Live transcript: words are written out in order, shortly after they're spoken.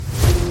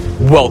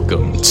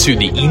Welcome to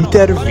the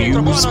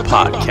Interviews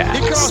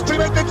Podcast.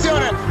 Prima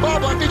attenzione,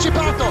 Bobo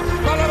anticipato,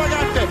 palla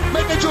vagante,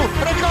 mette giù,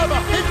 recoba,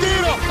 il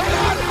tiro,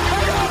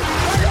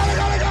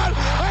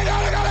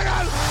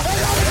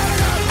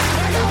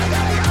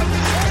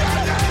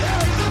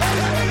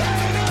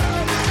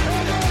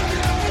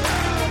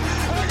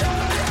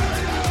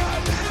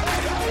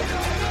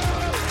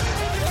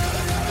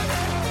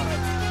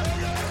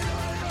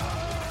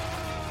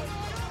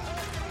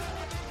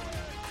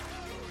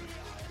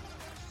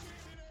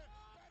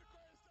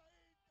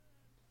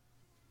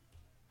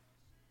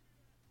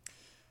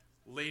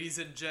 Ladies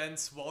and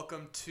gents,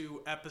 welcome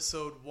to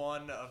episode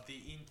 1 of the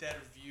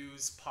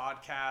Interviews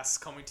Podcast,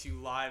 coming to you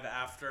live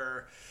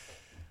after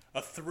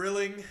a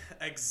thrilling,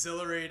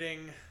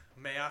 exhilarating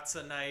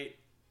Meazza night.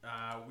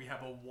 We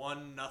have a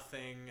 1-0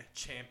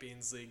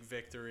 Champions League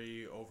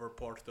victory over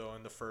Porto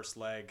in the first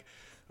leg.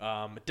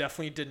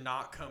 Definitely did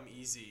not come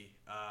easy.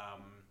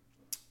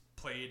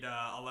 Played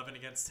 11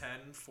 against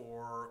 10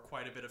 for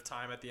quite a bit of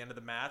time at the end of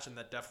the match, and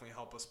that definitely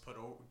helped us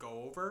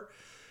go over.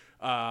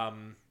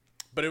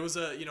 But it was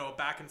a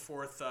back and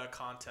forth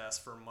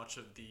contest for much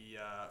of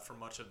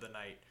the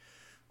night.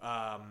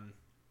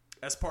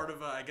 As part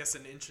of I guess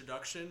an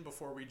introduction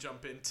before we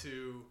jump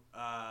into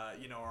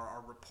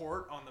our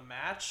report on the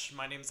match.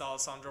 My name is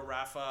Alessandro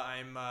Raffa.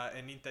 I'm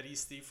an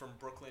Interisti from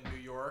Brooklyn,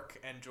 New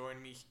York, and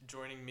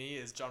joining me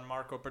is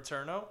Gianmarco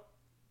Paterno.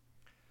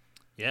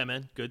 Yeah,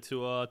 man, good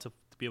to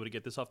be able to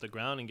get this off the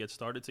ground and get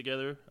started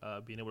together.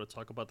 Being able to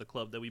talk about the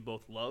club that we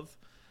both love.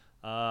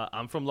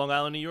 I'm from Long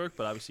Island, New York,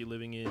 but obviously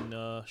living in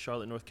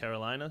Charlotte, North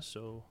Carolina.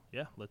 So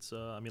yeah, let's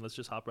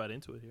just hop right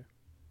into it here.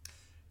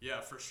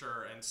 Yeah, for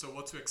sure. And so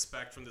what to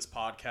expect from this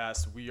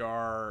podcast? We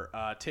are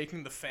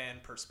taking the fan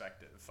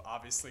perspective.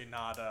 Obviously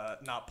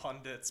not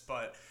pundits,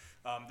 but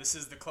this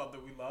is the club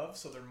that we love,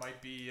 so there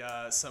might be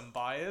some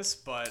bias,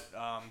 but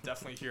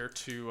definitely here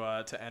to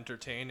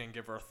entertain and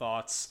give our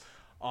thoughts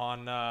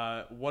on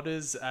what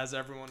is, as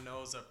everyone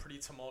knows, a pretty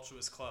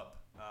tumultuous club.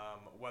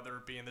 Whether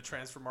it be in the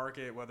transfer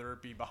market, whether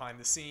it be behind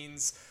the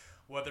scenes,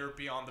 whether it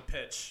be on the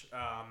pitch,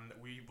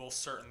 we will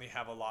certainly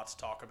have a lot to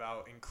talk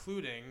about,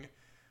 including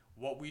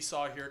what we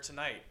saw here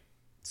tonight.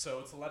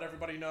 So to let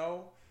everybody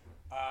know,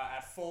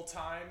 at full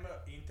time,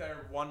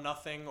 Inter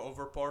 1-0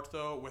 over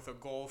Porto with a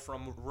goal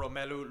from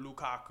Romelu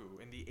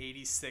Lukaku in the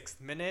 86th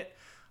minute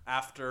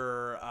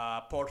after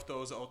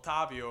Porto's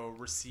Otavio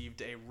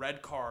received a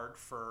red card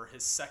for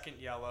his second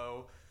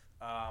yellow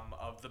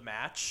of the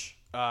match.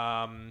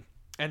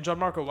 And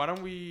Gianmarco, why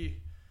don't we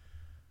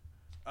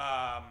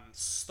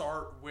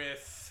start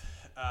with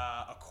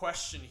a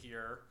question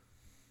here.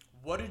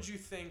 What did you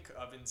think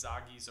of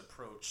Inzaghi's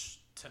approach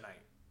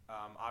tonight?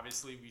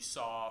 Obviously, we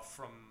saw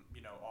from,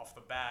 off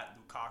the bat,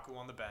 Lukaku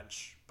on the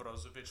bench,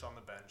 Brozovic on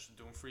the bench,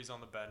 Dumfries on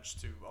the bench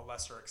to a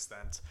lesser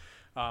extent.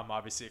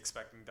 Obviously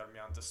expecting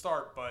Darmian to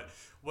start. But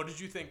what did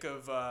you think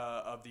of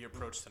the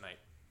approach tonight?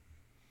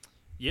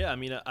 Yeah,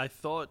 I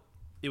thought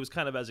it was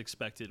kind of as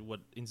expected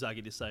what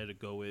Inzaghi decided to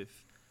go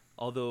with.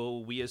 Although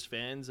we as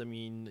fans,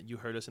 you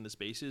heard us in the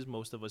spaces,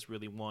 most of us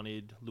really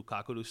wanted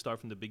Lukaku to start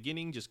from the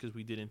beginning just because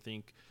we didn't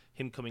think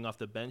him coming off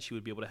the bench, he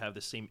would be able to have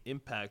the same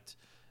impact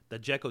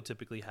that Dzeko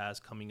typically has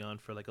coming on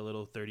for like a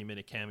little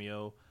 30-minute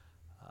cameo.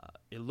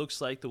 It looks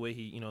like the way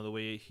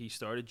he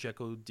started,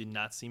 Dzeko did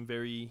not seem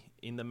very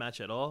in the match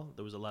at all.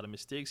 There was a lot of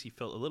mistakes. He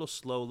felt a little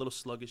slow, a little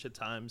sluggish at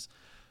times.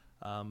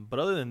 But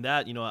other than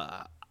that,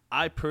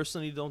 I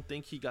personally don't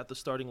think he got the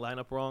starting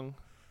lineup wrong.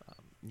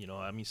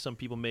 Some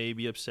people may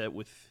be upset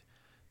with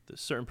the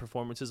certain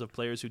performances of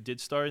players who did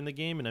start in the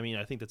game, and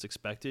I think that's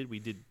expected. We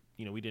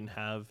didn't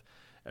have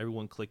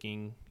everyone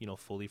clicking,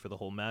 fully for the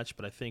whole match,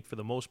 but I think for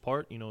the most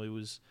part, it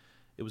was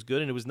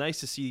good, and it was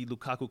nice to see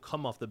Lukaku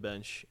come off the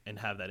bench and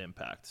have that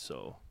impact.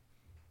 So,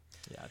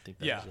 yeah, I think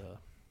that was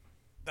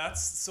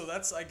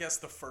That's I guess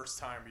the first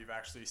time we've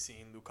actually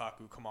seen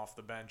Lukaku come off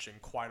the bench in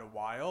quite a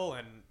while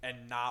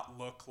and not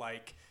look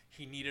like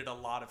he needed a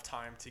lot of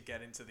time to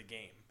get into the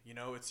game.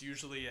 It's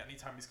usually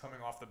anytime he's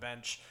coming off the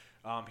bench,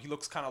 he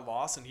looks kind of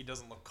lost and he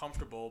doesn't look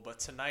comfortable. But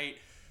tonight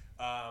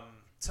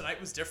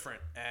was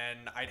different,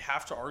 and I'd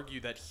have to argue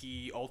that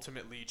he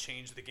ultimately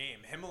changed the game.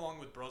 Him along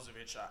with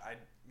Brozovic, I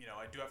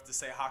do have to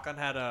say Hakan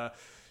had a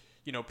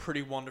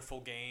pretty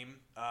wonderful game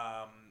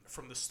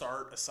from the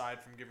start,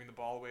 aside from giving the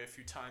ball away a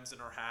few times in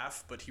our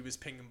half, but he was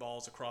pinging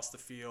balls across the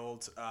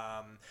field.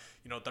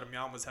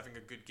 Darmian was having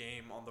a good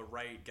game on the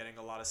right, getting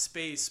a lot of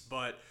space,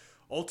 but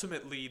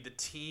ultimately the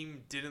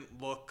team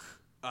didn't look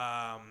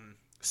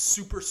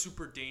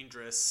super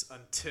dangerous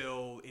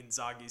until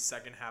Inzaghi's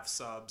second half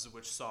subs,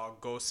 which saw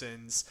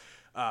Gosens,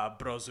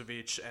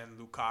 Brozovic, and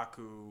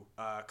Lukaku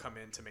come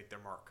in to make their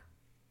mark.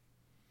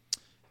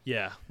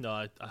 Yeah, no,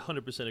 I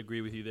 100%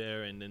 agree with you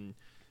there. And then,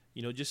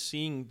 just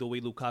seeing the way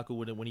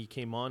Lukaku, when he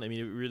came on,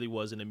 it really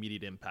was an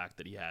immediate impact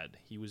that he had.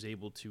 He was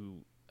able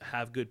to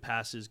have good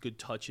passes, good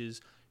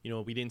touches.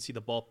 We didn't see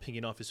the ball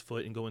pinging off his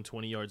foot and going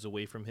 20 yards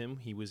away from him.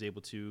 He was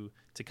able to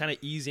kind of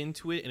ease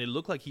into it, and it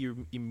looked like he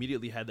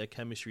immediately had that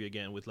chemistry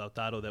again with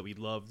Lautaro that we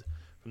loved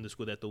from the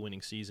Scudetto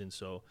winning season.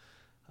 So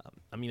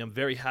I mean, I'm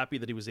very happy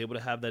that he was able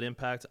to have that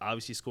impact.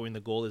 Obviously, scoring the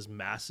goal is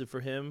massive for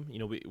him. You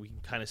know, we can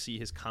kind of see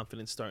his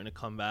confidence starting to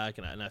come back.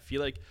 And I feel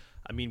like,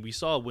 I mean, we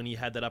saw when he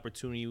had that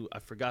opportunity, I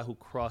forgot who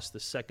crossed the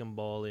second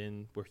ball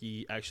in, where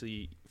he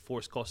actually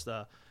forced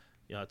Costa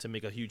to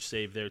make a huge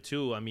save there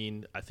too. I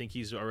mean, I think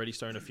he's already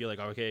starting to feel like,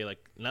 okay, like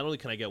not only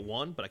can I get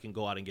one, but I can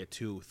go out and get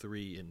 2,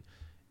 3,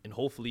 and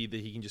hopefully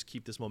that he can just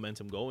keep this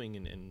momentum going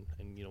and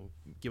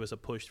give us a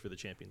push for the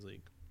Champions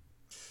League.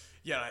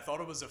 Yeah, and I thought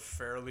it was a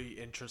fairly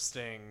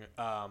interesting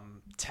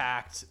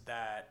tact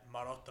that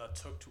Marotta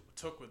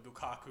took with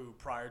Lukaku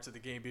prior to the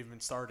game even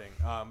starting.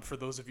 For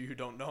those of you who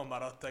don't know,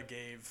 Marotta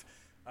gave,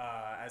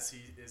 as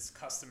he is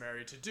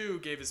customary to do,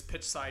 gave his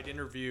pitch side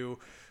interview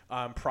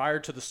prior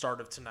to the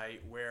start of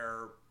tonight,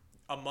 where,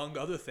 among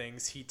other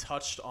things, he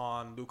touched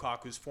on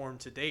Lukaku's form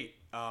to date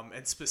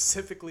and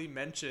specifically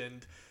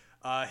mentioned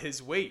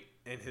his weight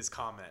in his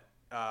comment.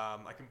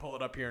 I can pull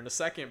it up here in a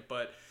second,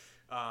 but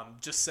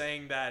just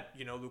saying that,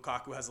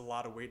 Lukaku has a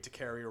lot of weight to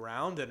carry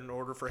around, and in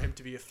order for him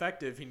to be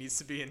effective, he needs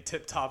to be in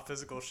tip-top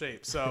physical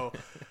shape. So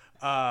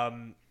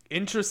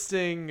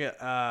interesting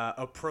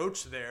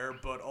approach there,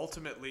 but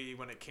ultimately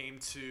when it came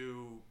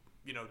to,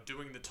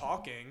 doing the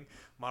talking,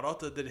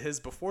 Marotta did his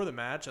before the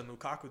match and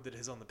Lukaku did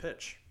his on the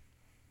pitch.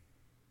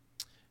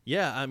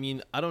 Yeah, I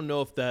mean, I don't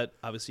know if that,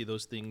 obviously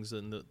those things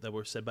that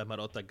were said by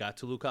Marotta got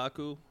to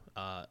Lukaku.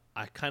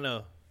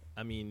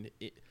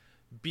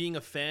 Being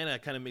a fan,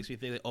 it kind of makes me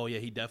think like, oh yeah,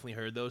 he definitely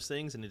heard those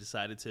things and he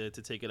decided to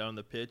take it out on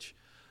the pitch.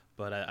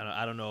 But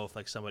I don't know if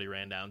like somebody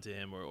ran down to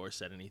him or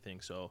said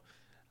anything. So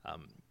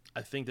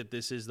I think that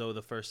this is though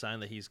the first sign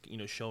that he's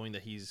showing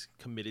that he's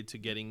committed to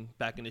getting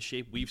back into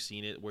shape. We've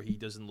seen it where he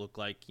doesn't look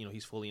like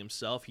he's fully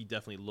himself. He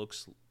definitely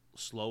looks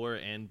slower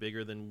and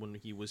bigger than when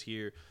he was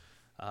here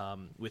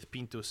with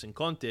Pintus and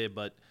Conte.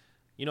 But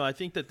I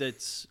think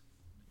that's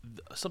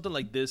something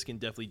like this can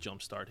definitely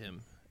jumpstart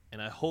him.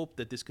 And I hope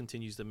that this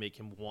continues to make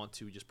him want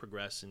to just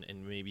progress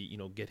and maybe,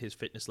 get his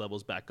fitness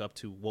levels back up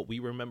to what we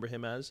remember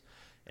him as.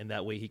 And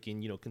that way he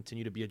can,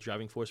 continue to be a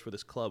driving force for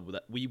this club.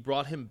 We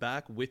brought him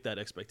back with that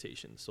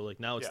expectation. So like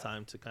now it's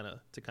time to kind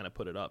of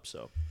put it up.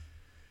 So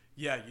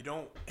yeah, you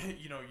don't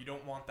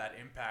want that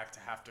impact to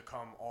have to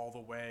come all the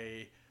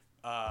way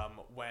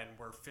when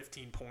we're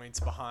 15 points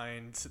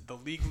behind the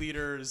league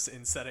leaders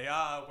in Serie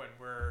A, when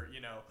we're,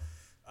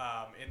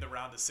 in the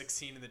round of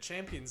 16 in the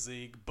Champions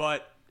League.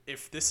 But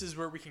if this is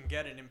where we can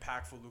get an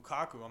impactful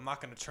Lukaku, I'm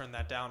not going to turn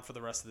that down for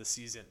the rest of the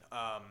season.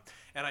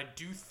 And I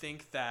do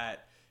think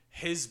that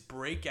his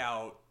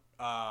breakout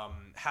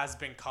has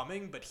been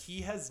coming, but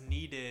he has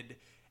needed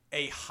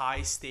a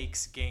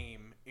high-stakes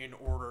game in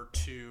order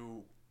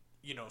to,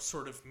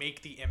 sort of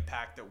make the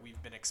impact that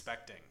we've been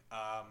expecting.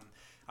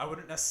 I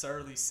wouldn't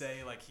necessarily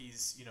say like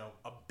he's,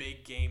 a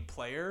big game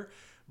player,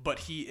 but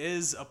he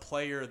is a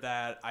player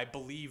that I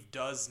believe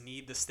does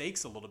need the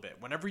stakes a little bit.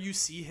 Whenever you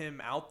see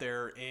him out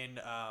there in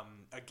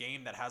a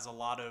game that has a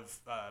lot of,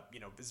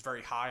 is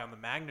very high on the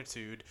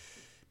magnitude,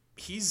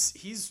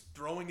 he's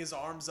throwing his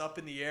arms up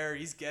in the air.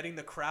 He's getting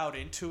the crowd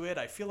into it.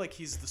 I feel like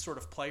he's the sort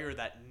of player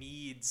that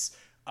needs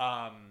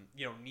a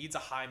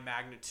high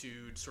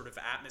magnitude sort of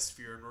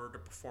atmosphere in order to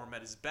perform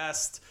at his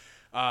best.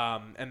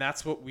 And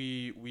that's what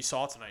we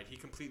saw tonight. He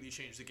completely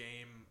changed the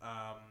game.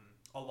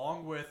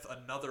 Along with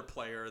another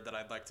player that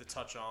I'd like to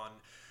touch on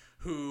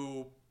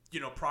who,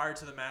 prior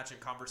to the match in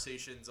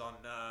conversations on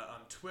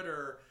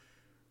Twitter,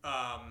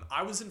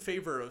 I was in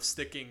favor of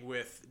sticking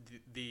with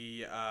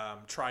the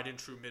tried and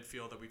true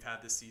midfield that we've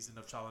had this season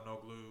of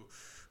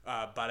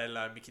Çalhanoğlu,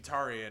 Barella, and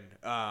Mkhitaryan.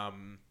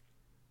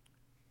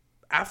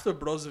 After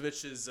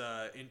Brozovic's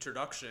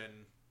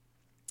introduction,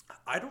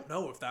 I don't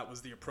know if that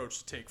was the approach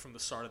to take from the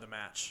start of the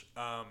match.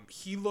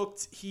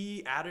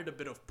 He added a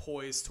bit of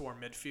poise to our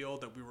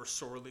midfield that we were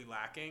sorely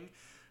lacking.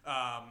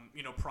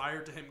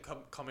 Prior to him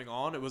coming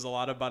on, it was a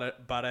lot of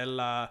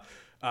Barella,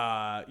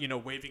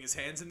 waving his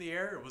hands in the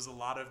air. It was a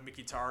lot of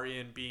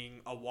Mkhitaryan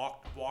being a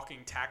walking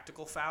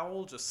tactical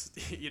foul, just,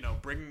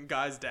 bringing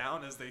guys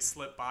down as they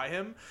slip by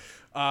him.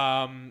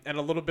 And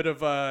a little bit of,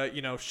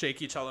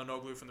 shaky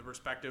Çalhanoğlu from the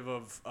perspective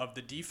of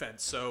the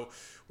defense. So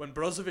when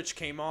Brozovic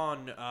came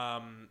on,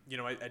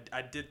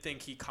 I did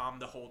think he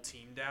calmed the whole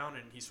team down,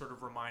 and he sort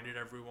of reminded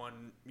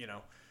everyone,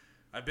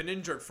 I've been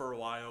injured for a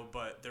while,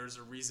 but there's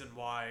a reason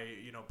why,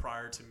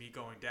 prior to me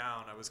going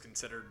down, I was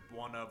considered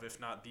one of, if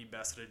not the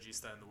best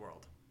regista in the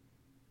world.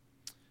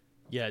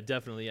 Yeah,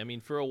 definitely. I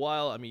mean, for a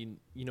while, when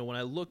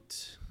I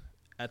looked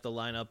at the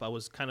lineup, I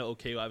was kind of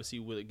okay, obviously,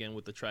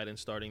 with the Trident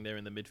starting there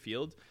in the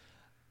midfield.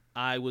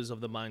 I was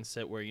of the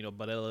mindset where,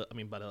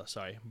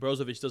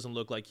 Brozovic doesn't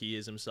look like he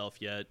is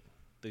himself yet.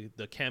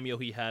 The cameo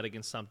he had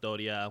against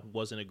Sampdoria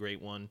wasn't a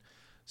great one.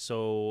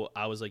 So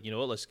I was like,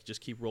 let's just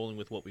keep rolling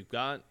with what we've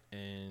got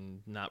and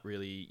not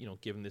really,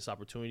 give him this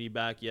opportunity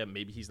back. Yeah,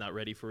 maybe he's not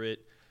ready for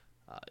it.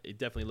 It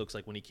definitely looks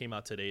like when he came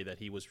out today that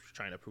he was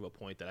trying to prove a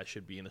point that I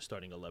should be in the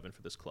starting 11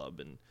 for this club.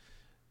 And,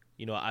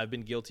 I've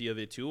been guilty of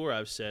it too, where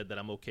I've said that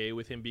I'm okay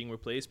with him being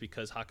replaced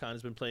because Hakan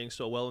has been playing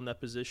so well in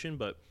that position.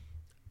 But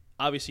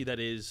obviously that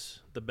is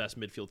the best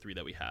midfield three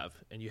that we have,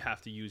 and you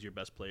have to use your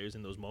best players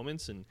in those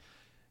moments. And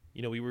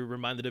we were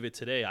reminded of it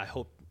today. I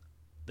hope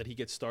that he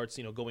gets starts,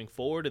 going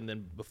forward, and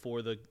then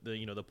before the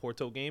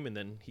Porto game, and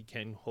then he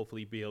can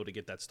hopefully be able to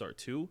get that start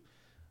too.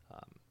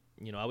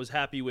 I was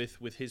happy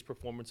with his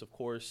performance, of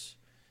course.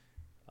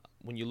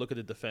 When you look at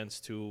the defense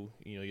too,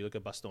 you look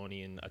at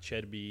Bastoni and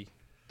Acerbi,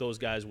 those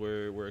guys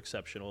were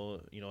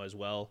exceptional, as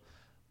well.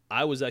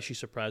 I was actually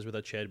surprised with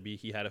Acerbi.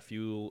 He had a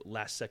few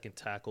last-second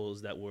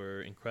tackles that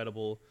were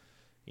incredible.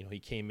 He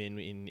came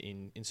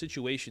in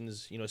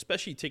situations,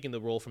 especially taking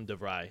the role from De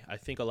Vrij. I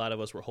think a lot of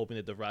us were hoping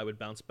that De Vrij would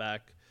bounce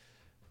back,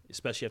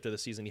 especially after the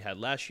season he had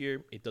last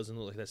year. It doesn't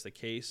look like that's the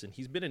case. And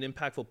he's been an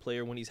impactful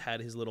player when he's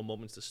had his little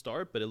moments to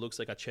start, but it looks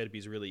like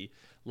Acerbi's really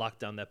locked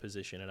down that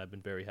position, and I've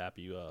been very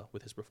happy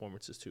with his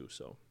performances too.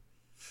 So,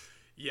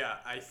 yeah,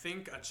 I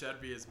think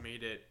Acerbi has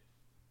made it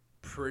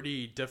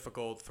pretty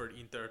difficult for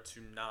Inter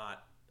to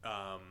not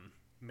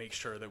make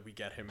sure that we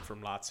get him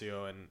from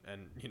Lazio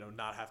and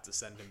not have to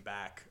send him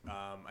back.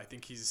 I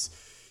think he's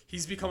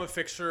become a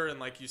fixture,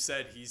 and like you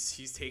said,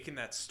 he's taken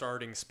that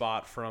starting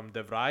spot from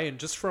De Vrij, and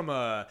just from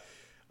a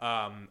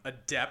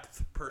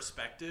depth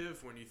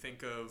perspective, when you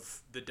think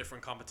of the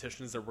different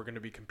competitions that we're going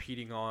to be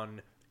competing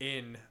on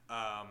in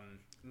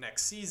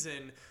next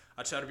season,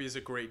 Acerbi is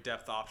a great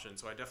depth option.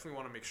 So I definitely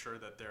want to make sure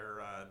that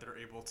they're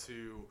able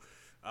to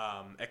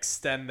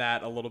extend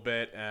that a little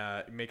bit,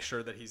 make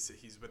sure that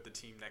he's with the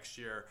team next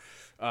year.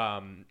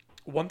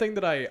 One thing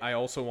that I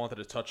also wanted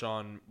to touch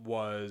on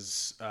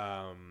was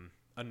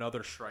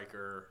another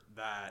striker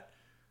that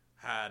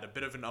had a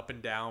bit of an up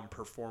and down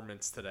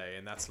performance today,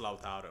 and that's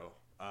Lautaro.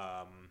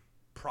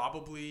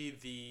 Probably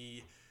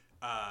the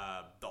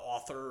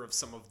author of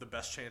some of the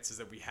best chances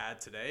that we had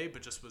today,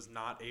 but just was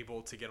not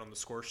able to get on the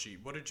score sheet.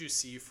 What did you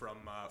see from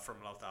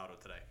Lautaro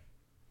today?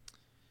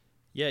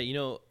 Yeah,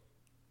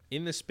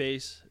 in the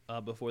space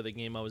before the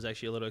game, I was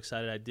actually a little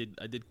excited.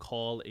 I did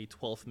call a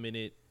 12th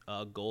minute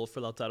goal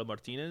for Lautaro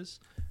Martinez,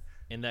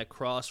 and that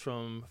cross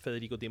from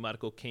Federico Di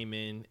Marco came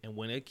in, and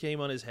when it came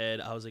on his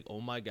head, I was like,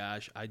 oh my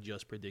gosh, I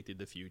just predicted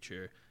the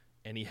future.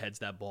 And he heads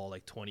that ball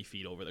like 20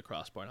 feet over the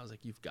crossbar, and I was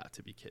like, you've got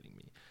to be kidding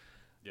me.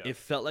 Yeah. It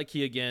felt like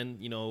he, again,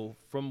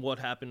 from what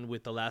happened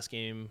with the last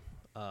game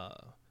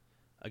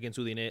against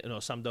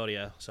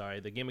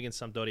Sampdoria, the game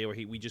against Sampdoria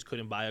where we just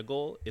couldn't buy a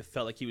goal, it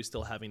felt like he was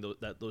still having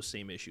those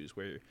same issues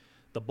where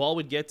the ball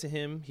would get to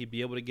him, he'd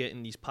be able to get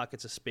in these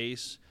pockets of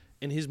space,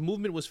 and his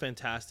movement was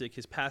fantastic,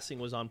 his passing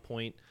was on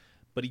point,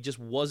 but he just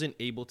wasn't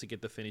able to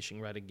get the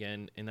finishing right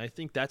again. And I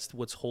think that's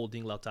what's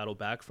holding Lautaro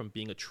back from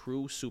being a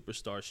true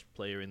superstar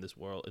player in this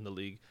world, in the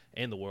league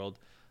and the world.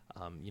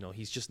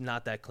 He's just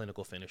not that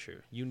clinical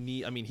finisher.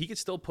 He could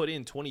still put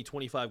in 20,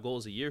 25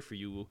 goals a year for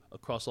you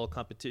across all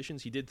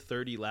competitions. He did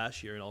 30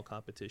 last year in all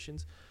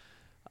competitions.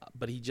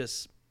 But he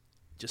just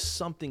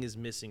something is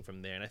missing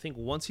from there. And I think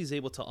once he's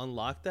able to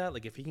unlock that,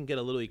 like if he can get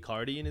a little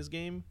Icardi in his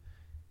game,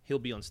 he'll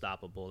be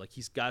unstoppable. Like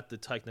he's got the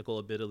technical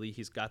ability,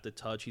 he's got the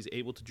touch, he's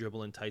able to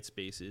dribble in tight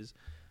spaces.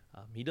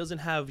 He doesn't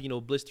have,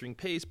 blistering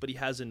pace, but he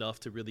has enough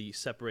to really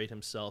separate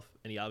himself,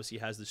 and he obviously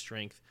has the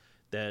strength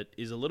that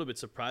is a little bit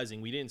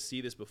surprising. We didn't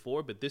see this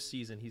before, but this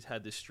season he's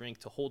had this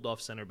strength to hold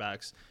off center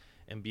backs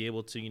and be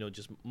able to,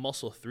 just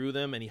muscle through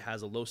them, and he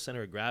has a low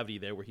center of gravity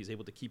there where he's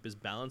able to keep his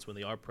balance when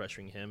they are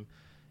pressuring him.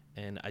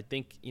 And I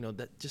think,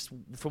 that just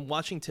from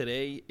watching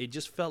today, it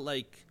just felt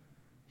like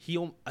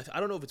I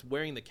don't know if it's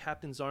wearing the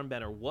captain's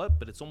armband or what,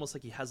 but it's almost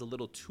like he has a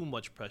little too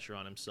much pressure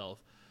on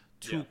himself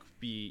to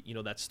be,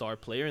 that star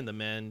player and the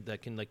man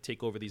that can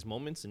take over these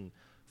moments. And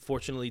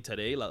fortunately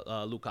today,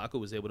 Lukaku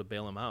was able to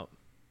bail him out.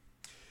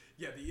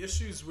 Yeah, the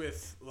issues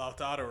with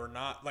Lautaro are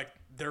not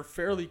they're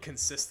fairly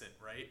consistent,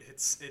 right?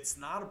 It's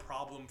not a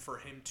problem for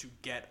him to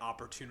get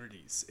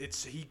opportunities.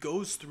 He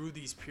goes through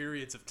these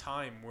periods of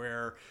time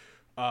where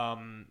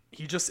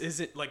he just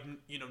isn't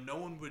no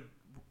one would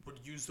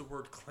use the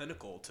word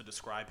clinical to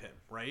describe him,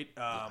 right?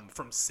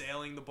 From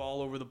sailing the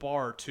ball over the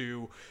bar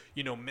to,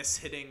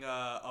 mishitting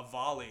a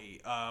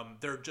volley.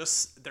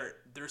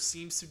 There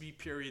seems to be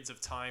periods of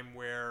time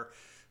where,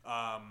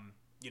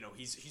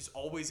 he's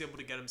always able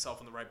to get himself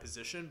in the right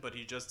position, but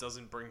he just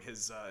doesn't bring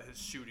his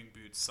shooting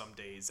boots some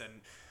days.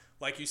 And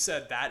like you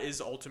said, that is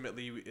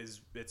ultimately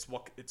it's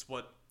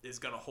what is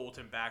going to hold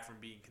him back from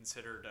being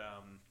considered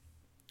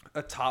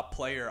a top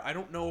player. I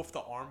don't know if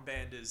the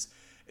armband is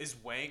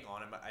weighing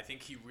on him. I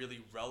think he really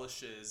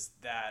relishes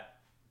that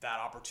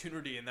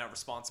opportunity and that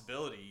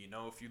responsibility.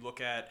 If you look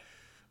at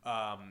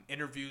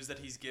interviews that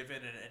he's given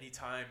and any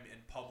time in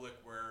public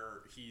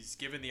where he's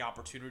given the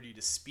opportunity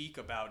to speak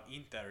about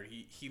Inter,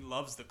 he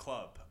loves the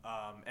club,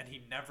 and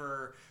he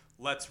never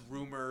lets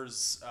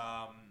rumors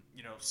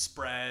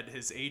spread.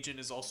 His agent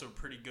is also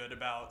pretty good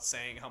about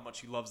saying how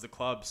much he loves the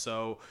club.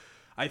 So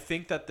I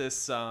think that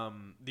this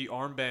the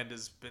armband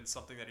has been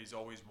something that he's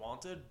always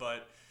wanted,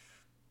 but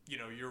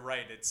you're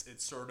right.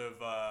 It's sort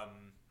of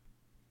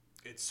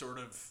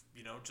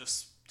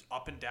just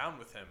up and down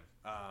with him.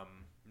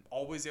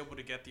 Always able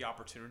to get the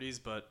opportunities,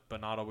 but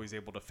not always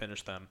able to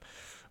finish them.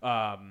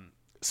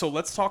 So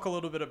let's talk a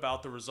little bit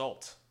about the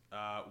result.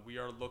 We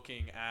are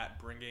looking at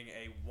bringing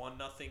a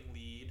 1-0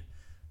 lead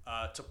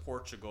to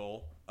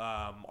Portugal.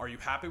 Are you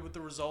happy with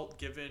the result,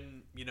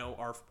 given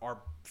our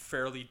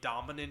fairly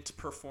dominant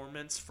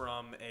performance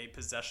from a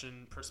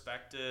possession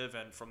perspective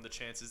and from the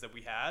chances that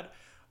we had,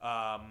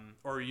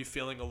 or are you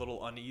feeling a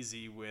little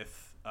uneasy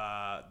with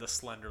the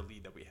slender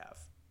lead that we have?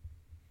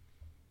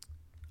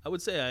 I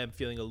would say I am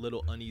feeling a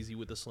little uneasy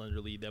with the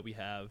slender lead that we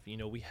have.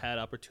 We had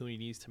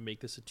opportunities to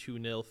make this a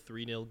 2-0,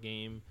 3-0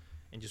 game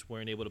and just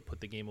weren't able to put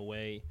the game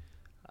away.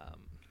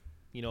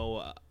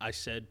 I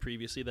said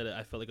previously that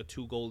I felt like a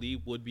 2-goal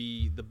lead would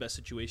be the best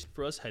situation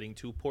for us heading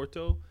to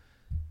Porto,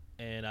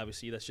 and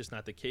obviously that's just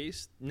not the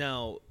case.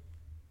 Now,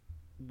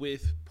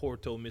 with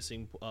Porto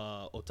missing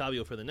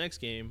Otavio for the next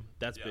game,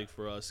 that's big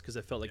for us because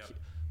I felt like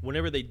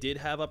whenever they did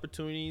have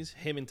opportunities,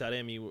 him and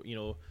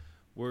Taremi,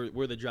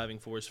 were the driving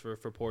force for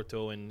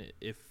Porto, and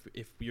if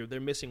they're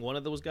missing one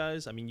of those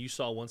guys, I mean, you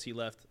saw once he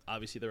left,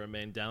 obviously they were a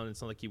man down.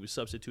 It's not like he was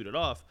substituted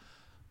off,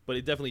 but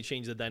it definitely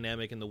changed the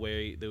dynamic in the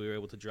way that we were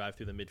able to drive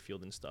through the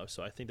midfield and stuff.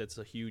 So I think that's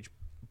a huge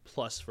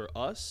plus for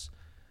us.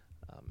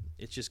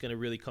 It's just going to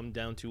really come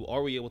down to,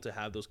 are we able to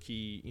have those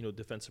key,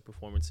 defensive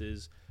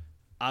performances?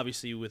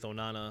 Obviously with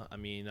Onana, I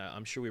mean,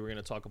 I'm sure we were going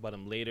to talk about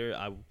him later.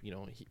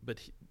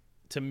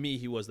 To me,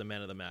 he was the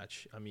man of the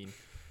match. I mean,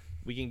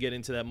 we can get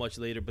into that much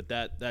later, but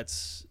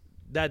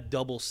that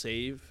double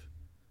save.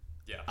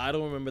 Yeah. I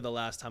don't remember the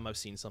last time I've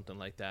seen something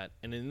like that.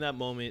 And in that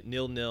moment,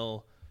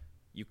 0-0,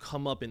 you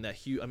come up in that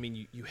huge. I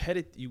mean, you head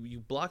it. You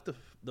block the.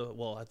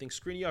 Well, I think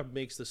Skriniar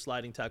makes the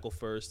sliding tackle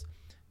first.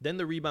 Then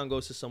the rebound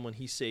goes to someone.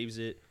 He saves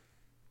it,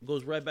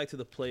 goes right back to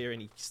the player,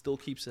 and he still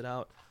keeps it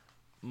out.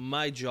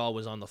 My jaw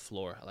was on the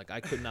floor. Like,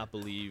 I could not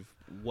believe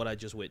what I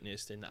just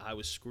witnessed, and I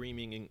was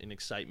screaming in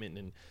excitement.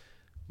 And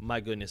my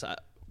goodness,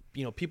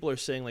 people are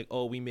saying, like,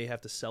 oh, we may have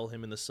to sell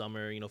him in the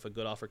summer, if a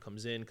good offer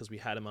comes in because we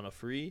had him on a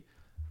free.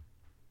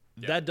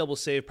 Yeah. That double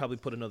save probably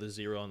put another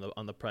 0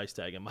 on the price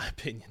tag, in my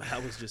opinion.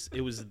 It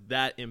was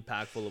that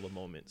impactful of a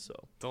moment.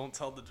 So don't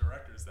tell the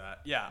directors that.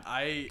 Yeah,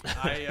 I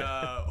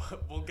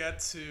we'll get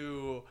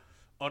to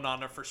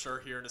Onana for sure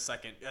here in a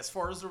second. As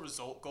far as the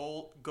result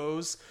goal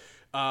goes,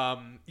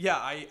 I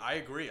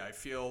agree. I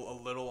feel a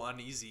little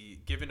uneasy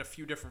given a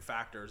few different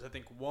factors. I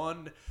think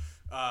one,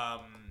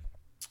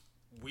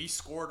 we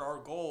scored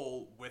our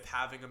goal with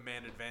having a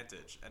man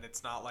advantage, and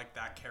it's not like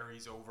that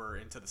carries over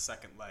into the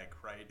second leg,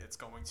 right? It's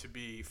going to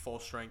be full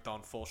strength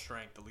on full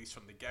strength, at least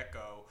from the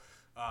get-go.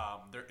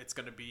 It's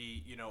going to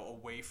be,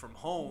 away from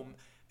home.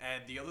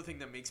 And the other thing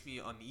that makes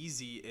me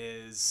uneasy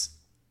is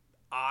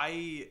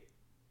my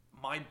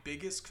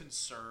biggest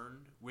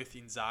concern with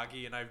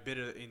Inzaghi, and I've been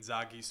an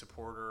Inzaghi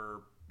supporter,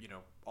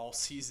 all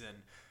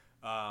season,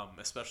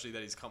 especially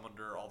that he's come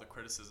under all the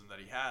criticism that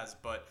he has,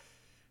 but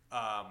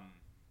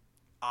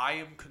I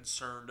am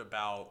concerned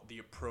about the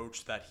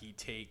approach that he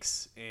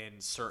takes in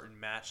certain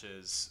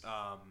matches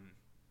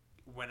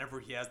whenever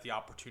he has the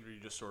opportunity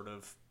to sort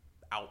of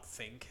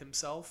outthink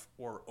himself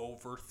or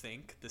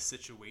overthink the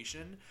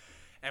situation.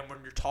 And when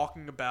you're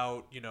talking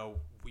about,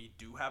 we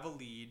do have a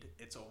lead,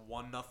 it's a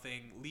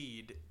 1-0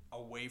 lead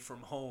away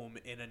from home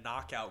in a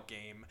knockout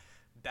game,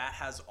 that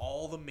has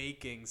all the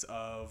makings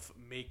of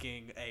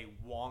making a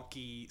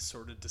wonky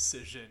sort of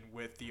decision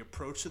with the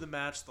approach to the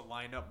match, the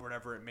lineup,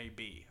 whatever it may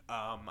be.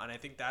 And I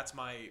think that's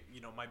my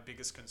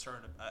biggest concern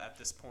at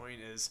this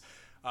point is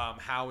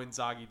how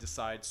Inzaghi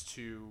decides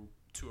to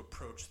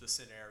approach the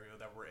scenario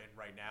that we're in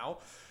right now.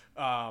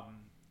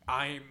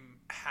 I'm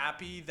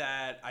happy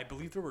that I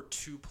believe there were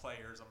 2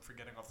 players, I'm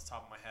forgetting off the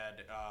top of my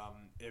head,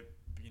 if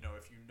you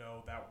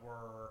know that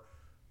were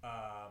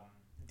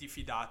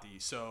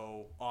diffidati,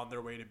 so on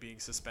their way to being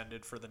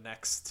suspended for the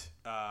next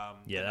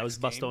that was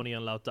Bastoni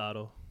and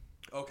Lautaro.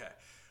 Okay,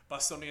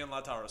 Bastoni and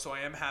Lautaro. So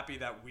I am happy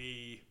that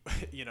we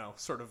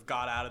sort of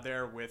got out of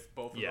there with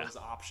both of those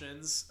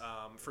options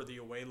for the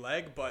away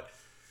leg, but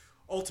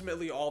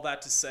ultimately all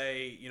that to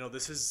say,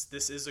 this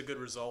is a good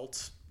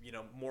result.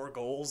 More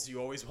goals, you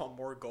always want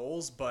more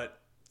goals, but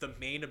the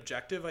main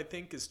objective, I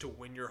think, is to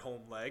win your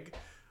home leg.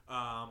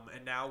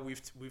 And now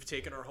we've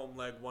taken our home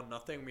leg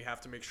 1-0. We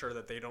have to make sure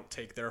that they don't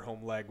take their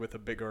home leg with a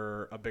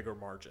bigger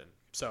margin.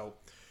 So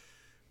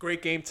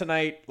great game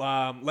tonight.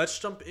 Let's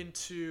jump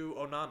into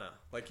Onana,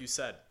 like you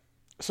said.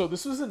 So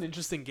this was an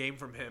interesting game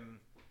from him,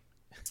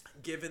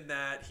 given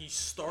that he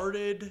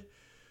started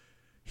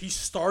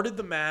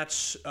the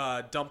match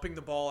dumping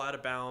the ball out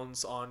of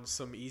bounds on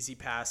some easy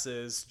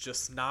passes,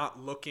 just not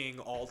looking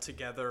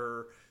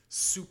altogether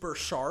super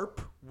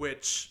sharp,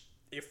 which,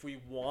 if we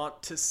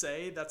want to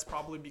say, that's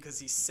probably because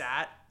he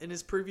sat in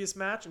his previous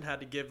match and had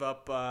to give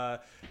up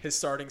his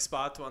starting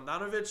spot to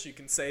Andanovic. You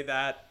can say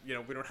that, we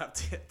don't have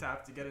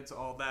to get into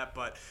all that,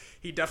 but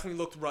he definitely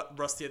looked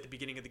rusty at the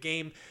beginning of the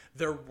game.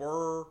 There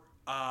were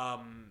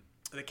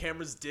the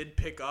cameras did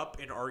pick up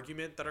an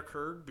argument that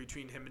occurred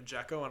between him and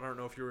Dzeko. I don't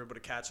know if you were able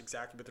to catch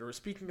exactly what they were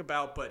speaking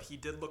about, but he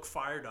did look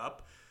fired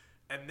up.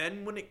 And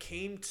then when it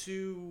came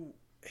to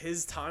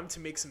his time to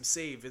make some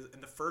save. In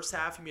the first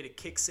half, he made a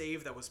kick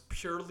save that was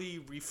purely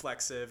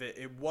reflexive.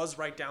 It was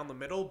right down the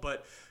middle,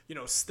 but,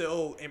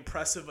 still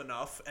impressive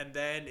enough. And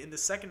then in the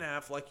second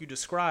half, like you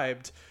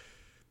described,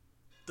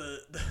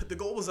 the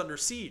goal was under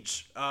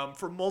siege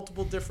from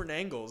multiple different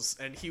angles,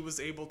 and he was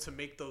able to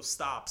make those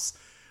stops.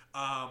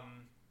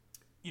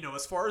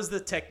 As far as the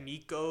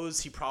technique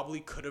goes, he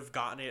probably could have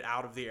gotten it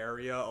out of the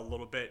area a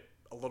little bit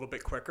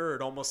quicker.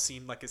 It almost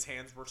seemed like his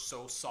hands were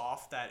so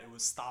soft that it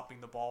was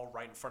stopping the ball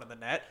right in front of the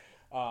net.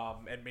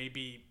 And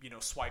maybe,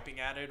 swiping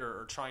at it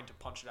or trying to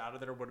punch it out of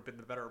there would have been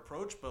the better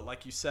approach. But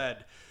like you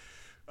said,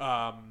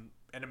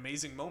 an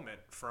amazing moment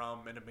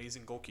from an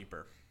amazing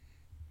goalkeeper.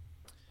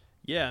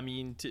 Yeah, I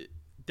mean,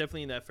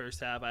 definitely in that first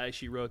half, I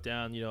actually wrote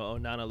down,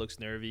 Onana looks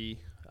nervy.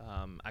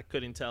 I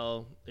couldn't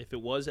tell if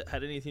it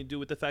had anything to do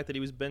with the fact that he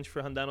was benched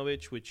for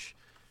Handanovic, which,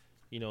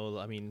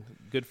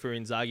 good for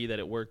Inzaghi that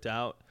it worked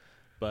out.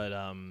 But,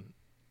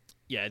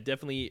 yeah,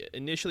 definitely.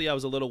 Initially, I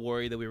was a little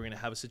worried that we were going to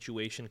have a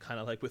situation kind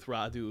of like with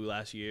Radu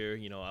last year.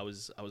 I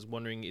was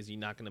wondering, is he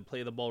not going to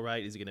play the ball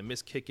right? Is he going to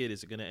miss kick it?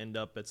 Is it going to end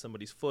up at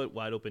somebody's foot,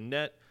 wide open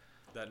net?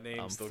 That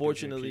name still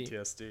gives me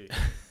PTSD.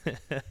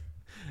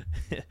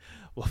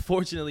 Well,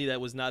 fortunately, that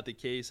was not the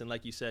case. And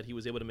like you said, he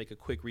was able to make a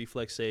quick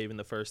reflex save in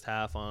the first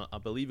half. I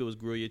believe it was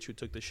Grujic who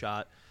took the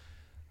shot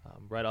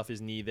right off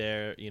his knee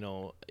there.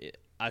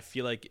 I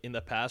feel like in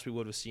the past we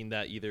would have seen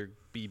that either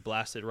be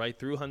blasted right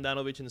through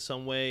Handanovic in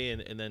some way,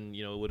 and then,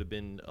 it would have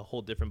been a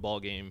whole different ball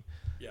game.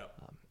 Yeah.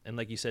 And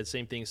like you said,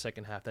 same thing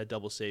second half. That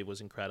double save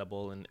was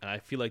incredible, and I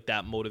feel like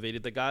that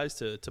motivated the guys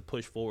to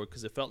push forward,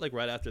 because it felt like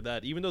right after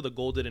that, even though the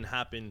goal didn't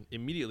happen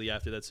immediately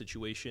after that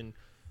situation,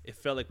 it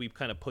felt like we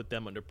kind of put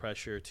them under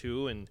pressure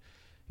too. And,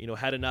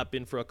 had it not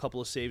been for a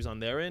couple of saves on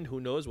their end, who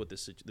knows what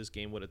this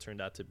game would have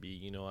turned out to be.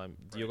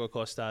 Diogo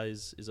Costa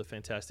is a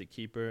fantastic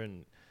keeper,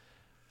 and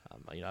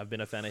I've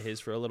been a fan of his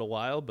for a little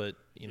while, but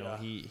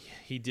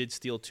he did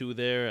steal two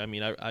there. I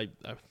mean, I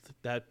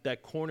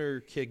that corner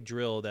kick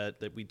drill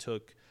that we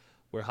took,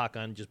 where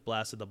Hakan just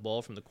blasted the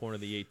ball from the corner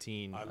of the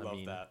 18. I love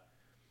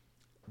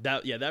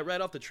that. That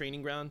right off the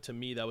training ground, to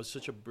me, that was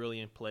such a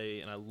brilliant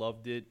play, and I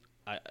loved it.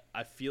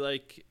 I feel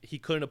like he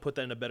couldn't have put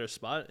that in a better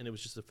spot, and it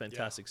was just a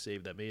fantastic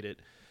save that made it.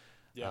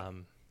 Yeah.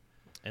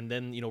 And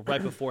then,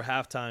 right before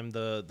halftime,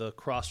 the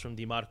cross from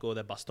Di Marco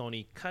that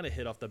Bastoni kind of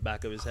hit off the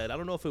back of his head. I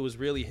don't know if it was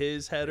really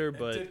his header,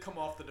 but it did come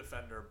off the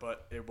defender,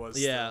 but it was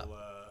still,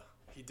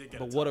 he did get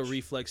but a touch. What a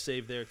reflex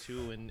save there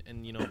too, and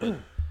but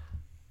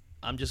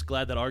I'm just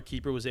glad that our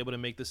keeper was able to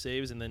make the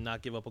saves and then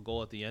not give up a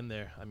goal at the end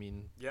there. I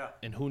mean, yeah.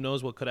 And who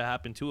knows what could have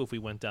happened too if we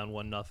went down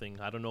 1-0.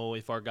 I don't know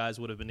if our guys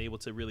would have been able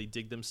to really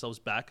dig themselves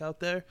back out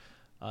there,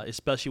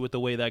 especially with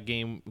the way that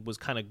game was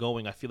kind of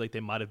going. I feel like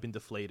they might have been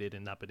deflated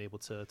and not been able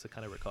to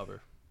kind of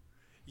recover.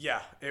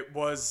 Yeah, it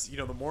was,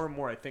 the more and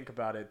more I think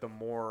about it, the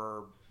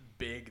more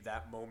big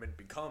that moment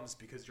becomes,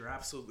 because you're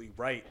absolutely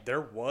right.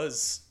 There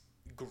was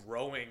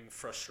growing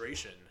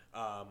frustration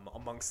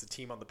amongst the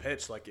team on the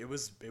pitch. Like, it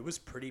was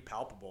pretty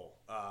palpable.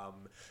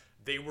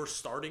 They were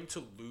starting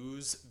to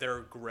lose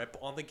their grip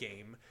on the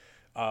game.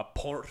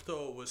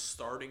 Porto was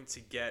starting to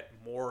get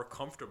more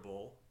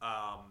comfortable.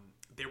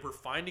 They were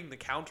finding the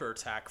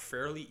counterattack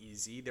fairly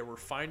easy. They were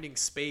finding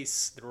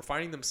space. They were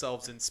finding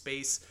themselves in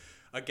space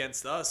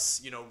against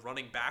us,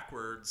 running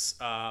backwards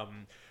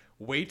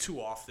way too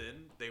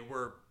often. They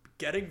were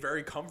getting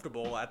very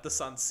comfortable at the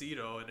San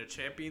Siro in a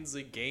Champions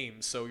League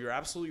game. So you're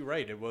absolutely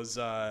right. It was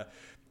a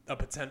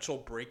potential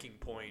breaking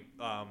point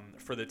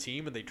for the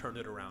team, and they turned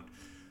it around.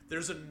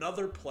 There's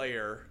another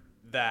player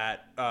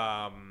that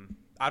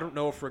I don't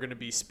know if we're going to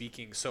be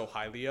speaking so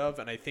highly of,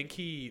 and I think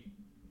he's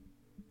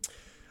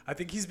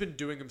been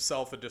doing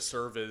himself a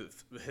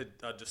disservice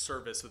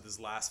with his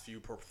last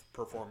few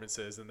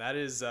performances, and that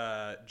is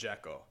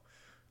Dzeko,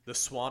 the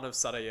Swan of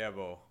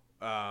Sarajevo.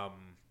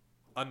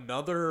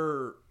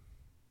 Another,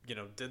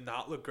 did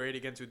not look great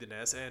against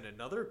Udinese, and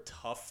another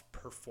tough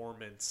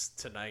performance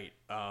tonight.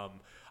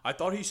 I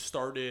thought he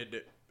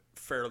started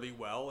fairly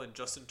well, and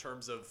just in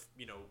terms of,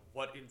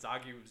 what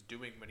Inzaghi was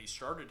doing when he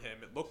started him,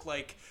 it looked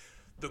like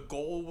the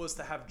goal was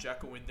to have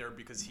Dzeko in there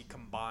because he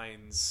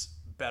combines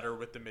better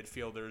with the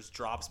midfielders,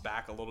 drops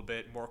back a little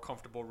bit, more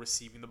comfortable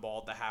receiving the ball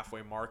at the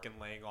halfway mark and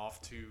laying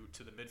off to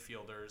the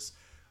midfielders.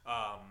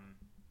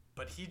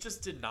 But he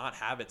just did not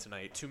have it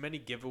tonight. Too many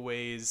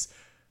giveaways,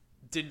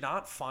 did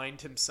not find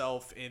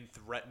himself in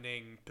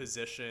threatening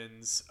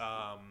positions.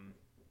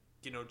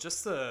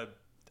 Just a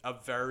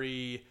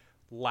very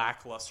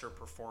lackluster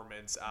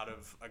performance out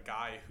of a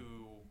guy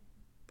who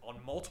on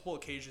multiple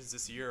occasions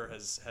this year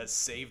has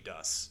saved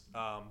us.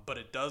 But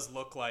it does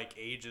look like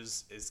age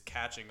is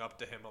catching up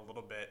to him a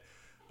little bit.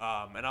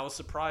 And I was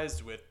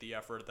surprised with the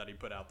effort that he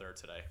put out there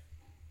today.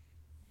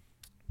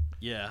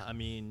 Yeah, I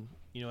mean,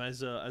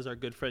 as our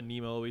good friend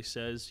Nemo always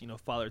says,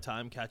 Father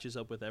Time catches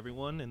up with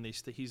everyone, and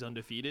he's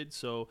undefeated.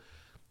 So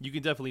you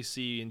can definitely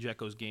see in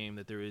Dzeko's game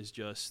that there is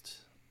just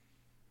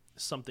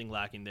something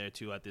lacking there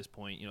too at this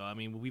point.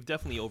 We've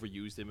definitely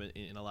overused him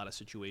in a lot of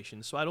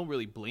situations, so I don't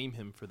really blame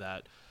him for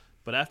that.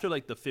 But after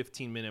like the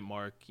 15-minute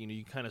mark,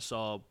 you kind of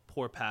saw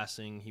poor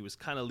passing. He was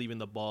kind of leaving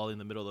the ball in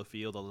the middle of the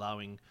field,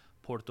 allowing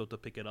Porto to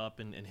pick it up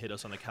and hit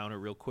us on the counter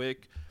real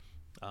quick.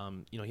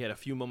 He had a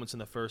few moments in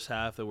the first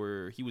half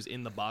where he was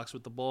in the box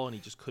with the ball and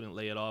he just couldn't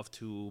lay it off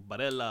to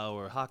Barella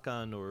or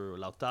Hakan or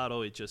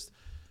Lautaro. It just,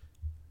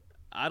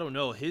 I don't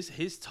know.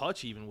 His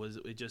touch even was,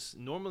 it just,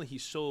 normally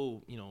he's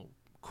so,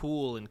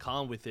 cool and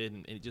calm with it,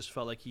 and it just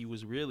felt like he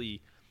was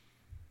really,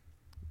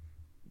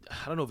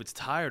 I don't know if it's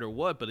tired or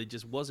what, but it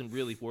just wasn't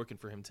really working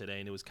for him today,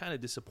 and it was kind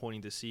of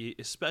disappointing to see,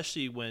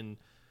 especially when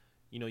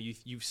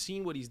you've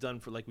seen what he's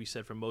done for, like we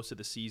said, for most of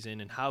the season,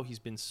 and how he's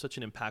been such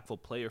an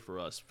impactful player for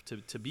us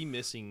to be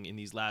missing in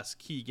these last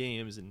key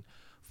games. And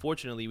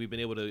fortunately, we've been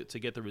able to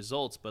get the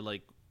results, but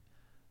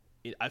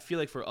I feel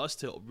like for us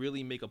to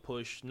really make a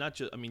push, not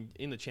just,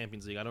 in the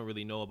Champions League, I don't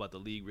really know about the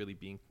league really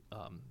being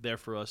there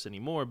for us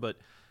anymore, but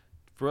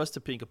for us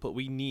to make a push,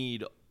 we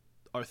need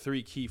our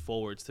three key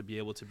forwards to be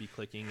able to be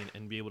clicking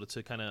and be able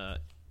to kind of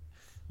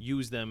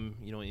use them,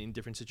 in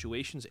different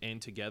situations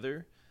and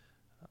together.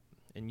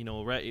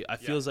 And, right, I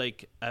feels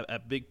like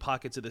at big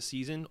pockets of the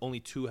season, only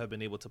two have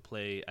been able to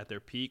play at their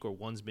peak, or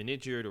one's been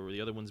injured, or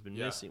the other one's been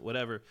missing,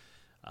 whatever.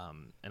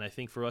 And I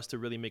think for us to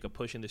really make a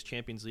push in this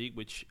Champions League,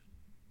 which,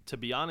 to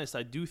be honest,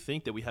 I do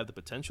think that we have the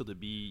potential to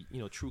be,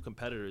 true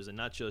competitors, and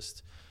not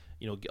just,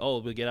 we'll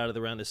get out of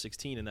the round of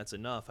 16 and that's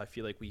enough. I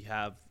feel like we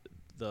have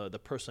the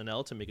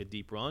personnel to make a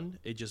deep run.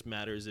 It just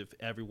matters if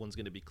everyone's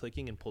going to be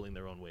clicking and pulling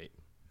their own weight.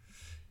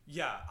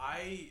 Yeah,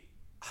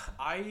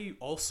 I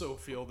also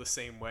feel the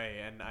same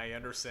way, and I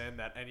understand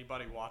that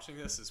anybody watching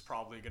this is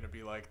probably going to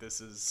be like,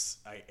 this is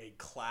a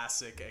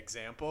classic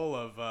example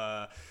of,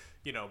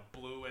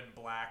 blue and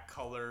black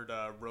colored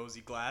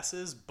rosy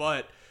glasses.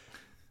 But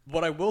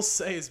what I will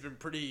say has been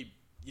pretty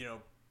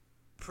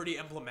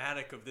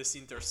emblematic of this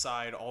Inter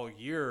side all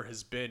year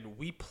has been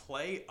we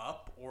play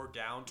up or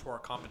down to our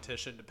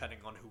competition depending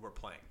on who we're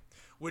playing,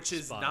 which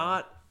is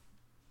not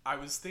 – I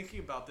was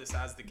thinking about this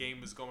as the game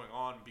was going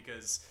on,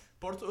 because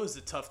Porto is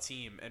a tough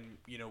team, and,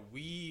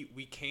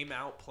 we came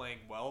out playing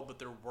well, but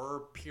there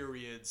were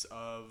periods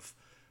of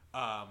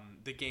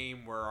the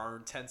game where our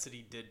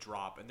intensity did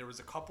drop. And there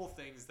was a couple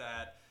things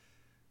that,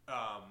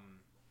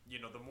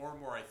 the more and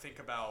more I think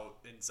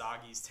about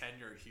Inzaghi's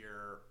tenure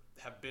here,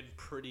 have been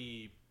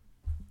pretty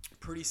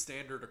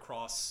standard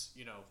across,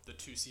 the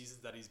 2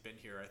 seasons that he's been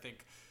here. I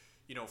think,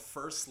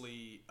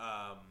 firstly,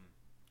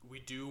 we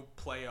do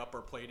play up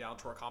or play down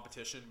to our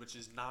competition, which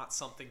is not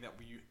something that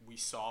we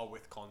saw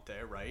with Conte,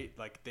 right?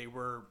 Like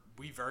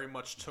we very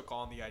much took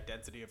on the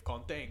identity of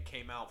Conte and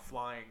came out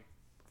flying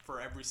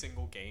for every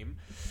single game.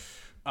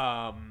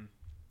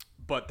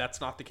 But that's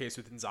not the case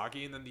with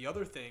Inzaghi. And then the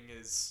other thing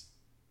is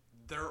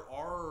there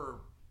are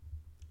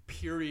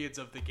periods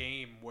of the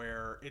game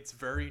where it's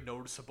very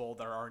noticeable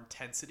that our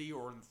intensity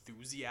or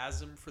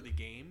enthusiasm for the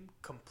game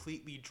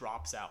completely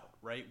drops out,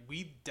 right?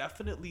 We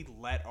definitely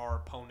let our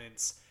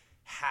opponents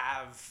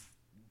have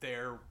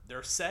their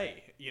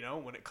say,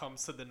 when it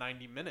comes to the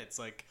 90 minutes.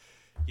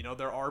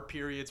 There are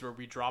periods where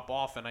we drop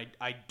off, and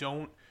I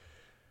don't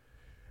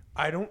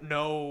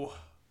know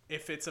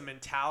if it's a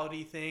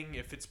mentality thing,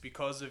 if it's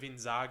because of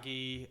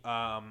Inzaghi,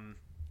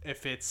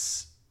 if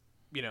it's,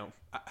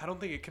 I don't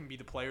think it can be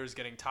the players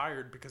getting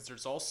tired, because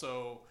there's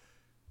also,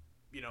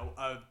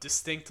 a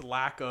distinct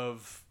lack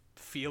of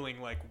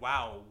feeling like,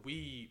 wow,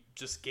 we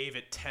just gave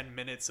it 10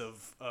 minutes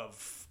of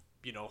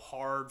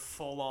hard,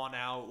 full on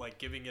out,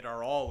 giving it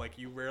our all.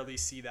 You rarely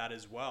see that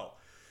as well.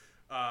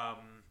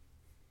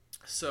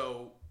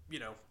 So,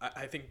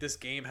 I think this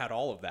game had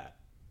all of that.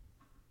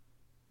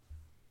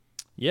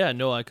 Yeah,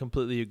 no, I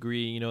completely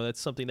agree. That's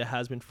something that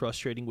has been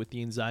frustrating with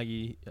the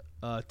Inzaghi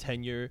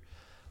tenure.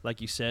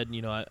 Like you said,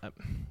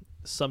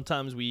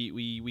 sometimes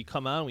we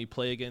come out and we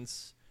play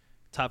against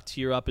top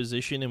tier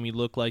opposition and we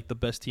look like the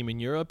best team in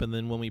Europe, and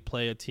then when we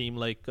play a team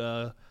like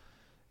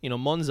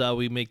Monza,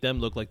 we make them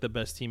look like the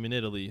best team in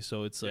Italy.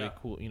 So it's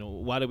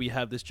why do we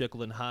have this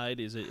Jekyll and Hyde?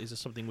 Is it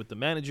something with the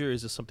manager?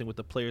 Is it something with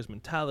the player's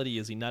mentality?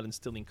 Is he not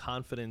instilling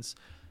confidence?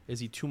 Is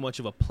he too much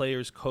of a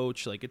player's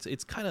coach?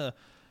 It's kind of,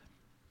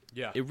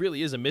 it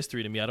really is a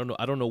mystery to me. I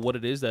don't know what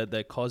it is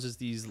that causes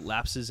these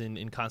lapses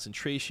in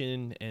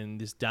concentration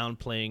and this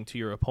downplaying to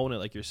your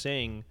opponent, like you're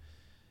saying.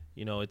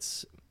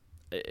 It's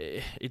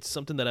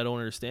something that I don't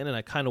understand, and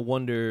I kind of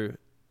wonder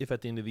if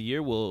at the end of the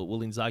year will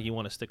Inzaghi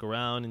want to stick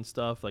around and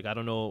stuff. I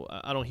don't know.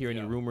 I don't hear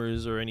any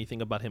rumors or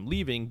anything about him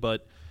leaving,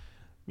 but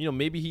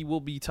maybe he will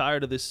be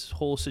tired of this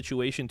whole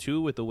situation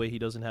too, with the way he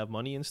doesn't have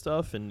money and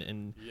stuff,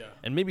 and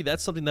maybe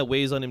that's something that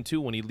weighs on him too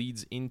when he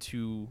leads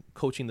into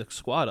coaching the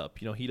squad up.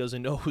 He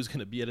doesn't know who's going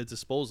to be at his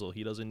disposal.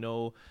 He doesn't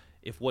know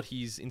if what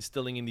he's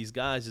instilling in these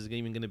guys is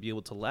even going to be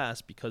able to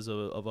last because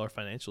of our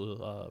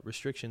financial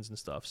restrictions and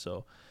stuff.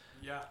 So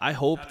I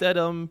hope that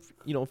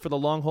for the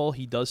long haul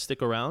he does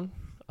stick around.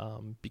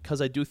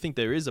 Because I do think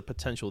there is a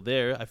potential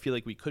there. I feel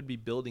like we could be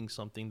building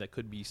something that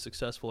could be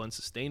successful and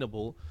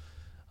sustainable.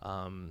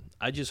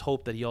 I just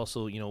hope that he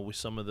also, with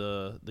some of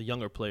the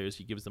younger players,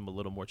 he gives them a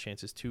little more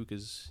chances too,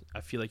 because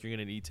I feel like you're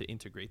going to need to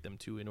integrate them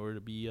too in order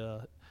to be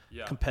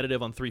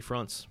competitive on three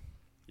fronts.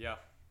 Yeah.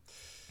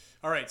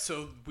 All right,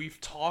 so we've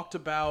talked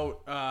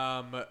about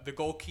the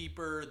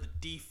goalkeeper, the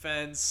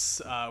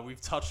defense.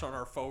 We've touched on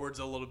our forwards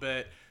a little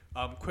bit.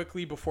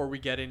 Quickly, before we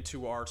get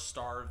into our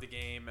star of the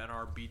game and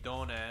our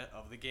bidone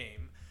of the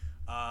game,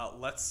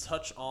 let's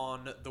touch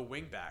on the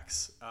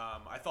wingbacks.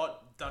 I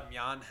thought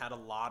Damian had a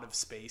lot of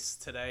space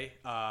today.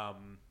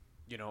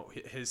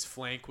 His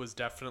flank was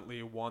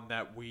definitely one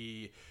that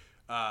we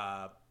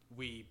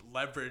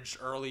leveraged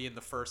early in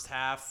the first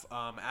half.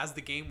 As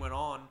the game went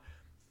on,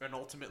 and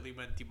ultimately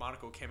when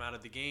DiMarco came out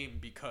of the game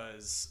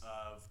because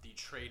of the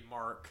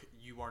trademark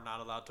 "you are not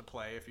allowed to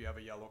play if you have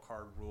a yellow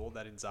card" rule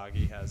that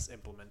Inzaghi has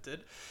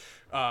implemented.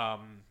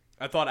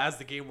 I thought as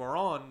the game wore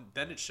on,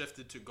 then it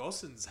shifted to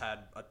Gosens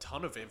had a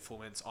ton of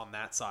influence on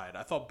that side.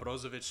 I thought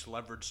Brozovic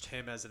leveraged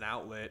him as an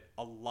outlet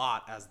a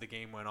lot as the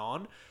game went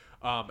on.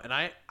 And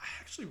I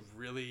actually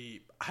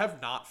I have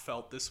not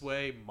felt this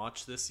way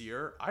much this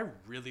year. I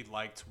really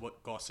liked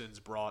what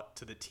Gosens brought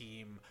to the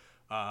team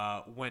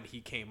when he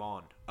came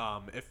on.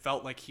 It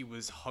felt like he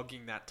was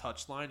hugging that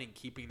touchline and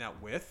keeping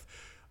that width,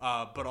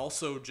 but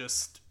also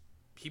just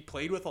he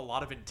played with a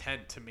lot of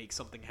intent to make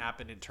something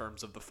happen in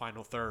terms of the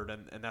final third,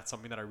 and that's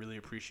something that I really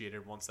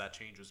appreciated once that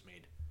change was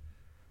made.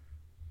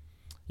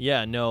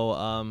 Yeah,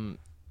 no,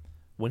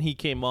 when he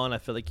came on, I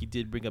felt like he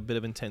did bring a bit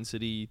of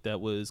intensity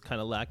that was kind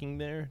of lacking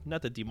there.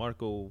 Not that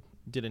DiMarco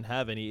didn't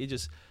have any.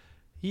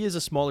 He is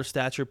a smaller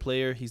stature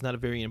player. He's not a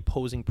very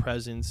imposing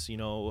presence.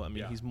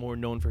 He's more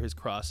known for his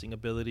crossing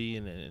ability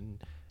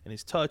and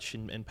his touch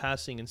and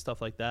passing and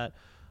stuff like that.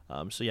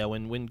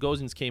 When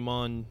Gosens came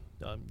on,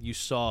 you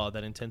saw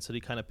that intensity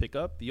kind of pick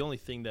up. The only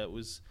thing that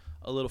was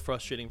a little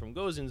frustrating from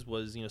Gosens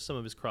was, some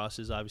of his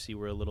crosses obviously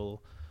were a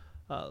little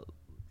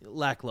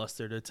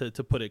lackluster,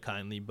 to put it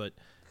kindly. But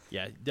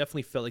yeah,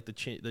 definitely felt like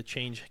the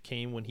change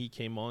came when he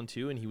came on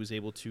too, and he was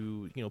able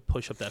to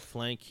push up that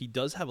flank. He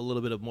does have a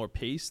little bit of more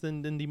pace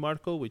than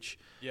DiMarco, which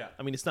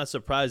it's not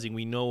surprising.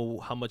 We know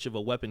how much of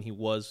a weapon he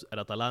was at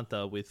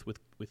Atalanta with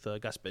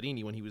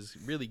Gasperini when he was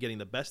really getting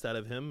the best out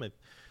of him.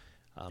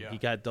 He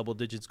got double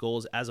digits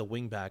goals as a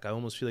wingback. I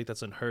almost feel like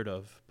that's unheard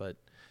of, but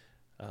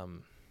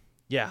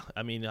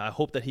I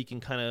hope that he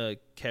can kind of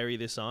carry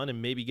this on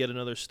and maybe get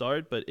another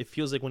start. But it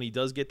feels like when he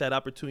does get that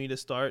opportunity to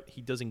start, he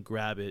doesn't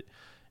grab it.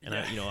 And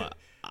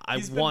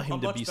I want him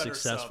to be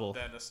successful.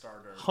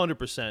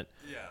 100%.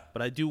 Yeah.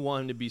 But I do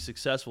want him to be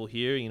successful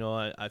here.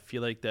 I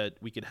feel like that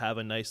we could have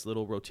a nice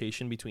little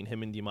rotation between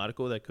him and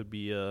DiMarco that could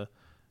be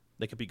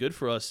good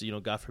for us.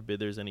 God forbid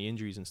there's any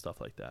injuries and stuff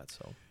like that.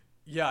 So.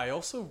 Yeah, I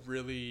also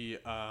really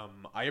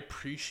I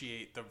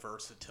appreciate the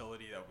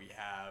versatility that we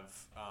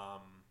have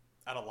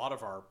at a lot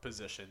of our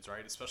positions,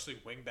 right? Especially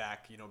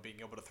wingback.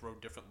 Being able to throw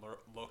different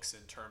looks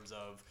in terms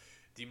of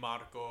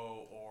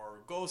DiMarco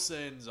or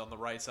Gosens on the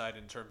right side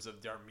in terms of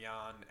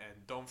Darmian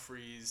and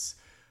Dumfries.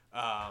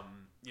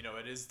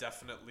 It is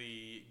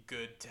definitely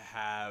good to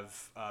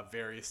have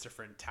various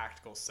different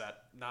tactical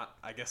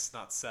not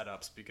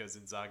setups because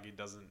Inzaghi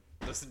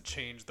doesn't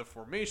change the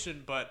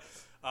formation, but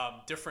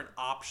different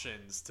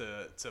options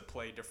to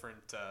play different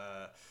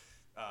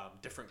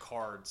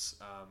cards.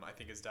 I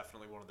think is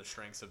definitely one of the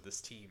strengths of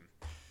this team.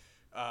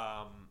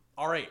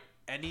 All right,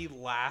 any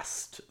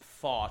last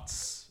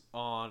thoughts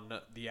on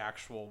the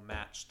actual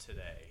match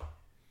today?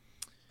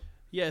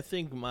 Yeah, I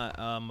think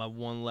my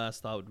one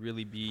last thought would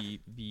really be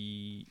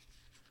the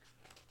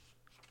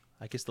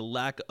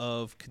lack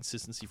of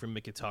consistency from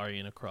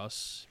Mkhitaryan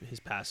across his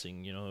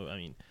passing.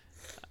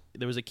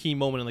 There was a key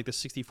moment in the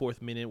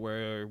 64th minute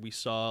where we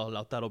saw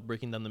Lautaro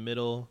breaking down the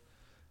middle,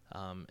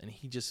 and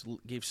he just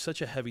gave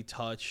such a heavy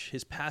touch.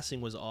 His passing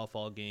was off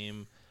all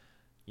game.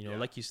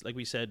 Like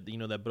we said,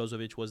 that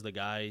Brozovic was the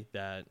guy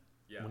that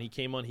when he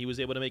came on, he was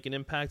able to make an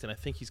impact, and I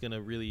think he's going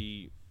to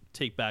really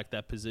take back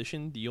that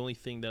position. The only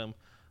thing that I'm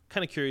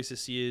kind of curious to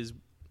see is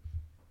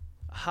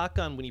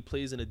Hakan, when he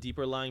plays in a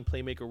deeper lying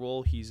playmaker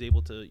role, he's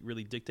able to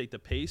really dictate the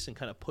pace and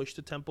kind of push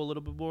the tempo a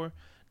little bit more.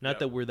 Not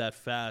that we're that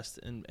fast,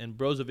 and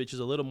Brozovic is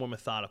a little more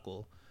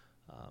methodical.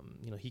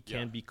 He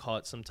can be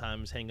caught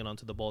sometimes hanging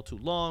onto the ball too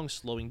long,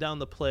 slowing down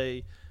the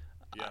play.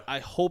 Yeah. I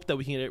hope that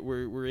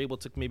we're able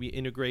to maybe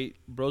integrate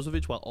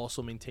Brozovic while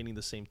also maintaining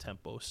the same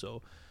tempo.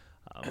 So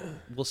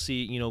we'll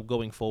see,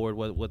 going forward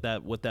what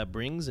that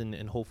brings,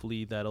 and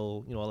hopefully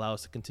that'll allow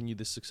us to continue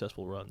this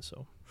successful run.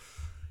 So.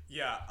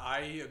 Yeah,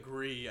 I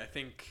agree. I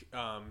think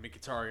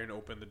Mkhitaryan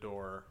opened the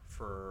door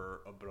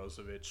for a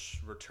Brozovic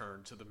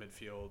return to the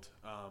midfield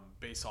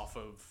based off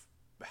of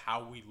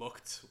how we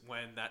looked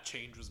when that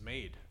change was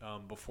made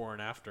before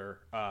and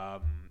after.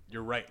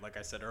 You're right. Like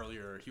I said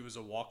earlier, he was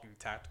a walking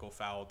tactical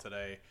foul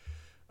today.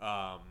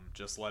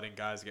 Just letting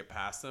guys get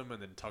past him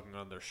and then tugging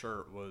on their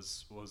shirt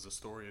was the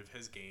story of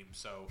his game.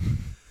 So,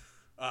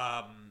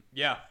 a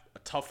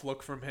tough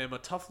look from him. A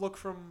tough look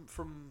from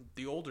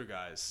the older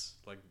guys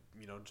like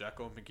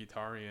Dzeko and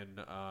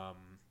Mkhitaryan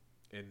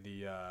in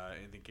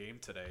the game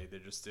today. They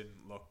just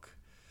didn't look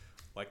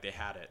like they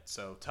had it.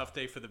 So tough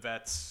day for the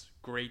vets.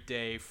 Great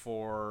day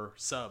for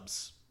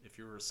subs. If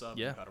you were a sub,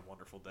 you had a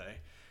wonderful day.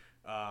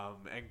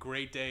 And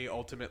great day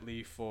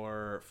ultimately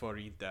for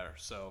Inter.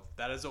 So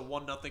that is a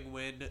 1-0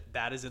 win.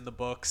 That is in the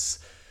books.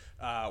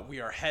 We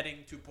are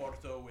heading to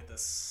Porto with a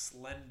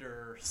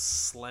slender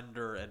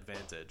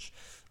advantage.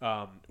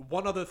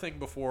 One other thing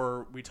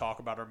before we talk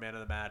about our man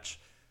of the match.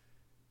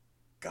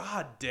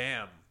 God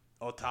damn,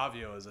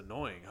 Otavio is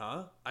annoying,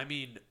 huh? I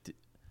mean,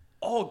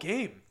 all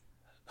game.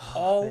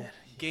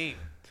 Game.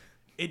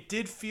 It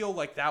did feel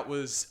like that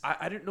was...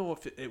 I didn't know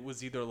if it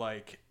was either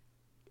like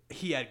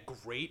he had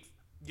great,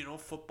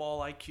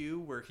 football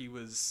IQ where he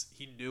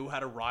knew how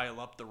to rile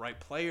up the right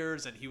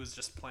players and he was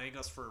just playing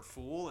us for a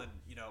fool and,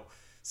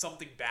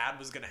 something bad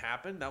was going to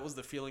happen. That was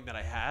the feeling that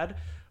I had.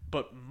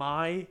 But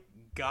my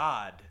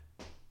God,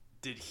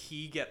 did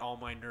he get on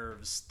my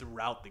nerves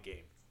throughout the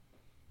game.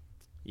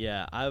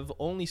 Yeah, I've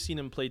only seen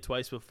him play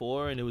twice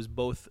before, and it was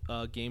both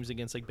games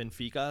against like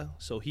Benfica.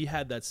 So he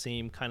had that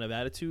same kind of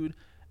attitude.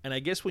 And I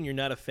guess when you're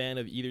not a fan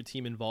of either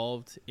team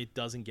involved, it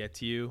doesn't get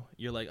to you.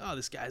 You're like, oh,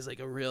 this guy's like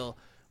a real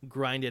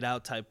grinded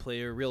out type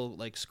player, real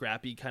like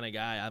scrappy kind of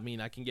guy. I mean,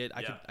 I can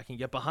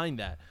get behind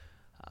that.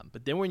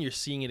 But then when you're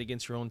seeing it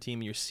against your own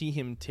team, you see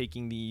him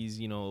taking these,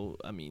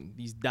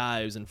 these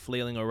dives and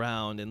flailing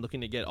around and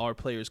looking to get our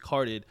players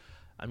carded.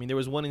 I mean, there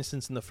was one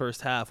instance in the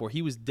first half where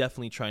he was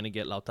definitely trying to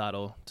get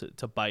Lautaro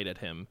to bite at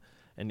him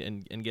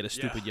and get a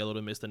stupid yellow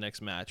to miss the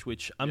next match,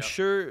 which I'm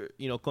sure,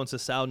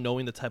 Conceição,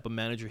 knowing the type of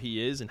manager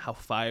he is and how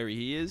fiery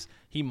he is,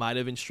 he might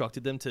have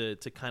instructed them to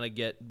kind of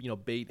get,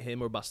 bait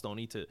him or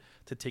Bastoni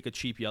to take a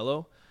cheap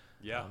yellow.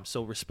 Yeah.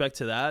 So respect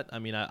to that. I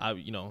mean, I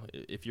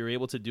if you're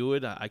able to do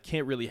it, I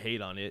can't really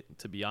hate on it,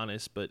 to be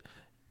honest. But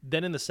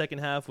then in the second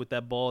half with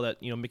that ball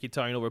that,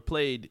 Mkhitaryan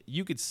overplayed,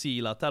 you could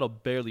see Lautaro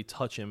barely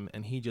touch him,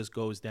 and he just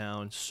goes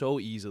down so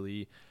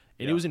easily.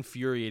 And it was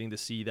infuriating to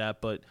see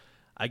that. But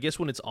I guess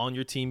when it's on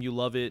your team, you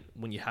love it.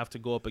 When you have to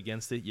go up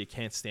against it, you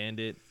can't stand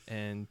it.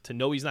 And to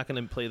know he's not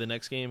going to play the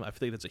next game, I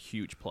feel like that's a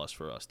huge plus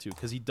for us, too,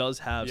 because he does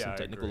have some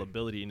technical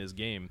ability in his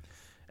game.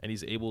 And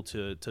he's able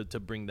to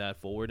bring that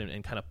forward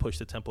and kind of push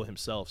the tempo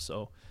himself.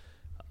 So,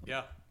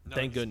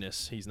 thank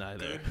goodness he's not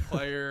there.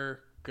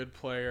 Good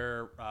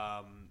player.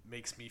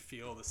 Makes me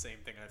feel the same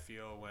thing I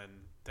feel when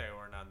Theo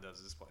Hernandez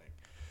is playing.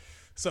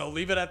 So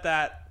leave it at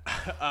that,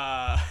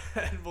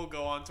 and we'll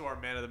go on to our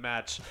man of the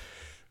match.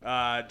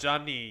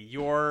 Johnny,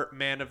 your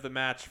man of the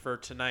match for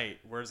tonight,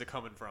 where's it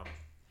coming from?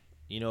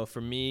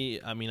 For me,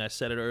 I mean, I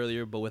said it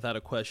earlier, but without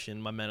a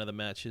question, my man of the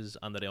match is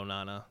Andre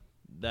Onana.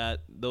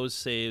 Those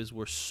saves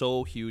were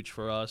so huge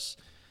for us.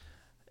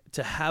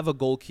 To have a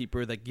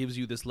goalkeeper that gives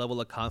you this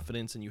level of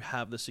confidence and you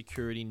have the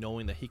security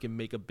knowing that he can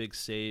make a big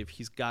save,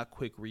 he's got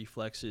quick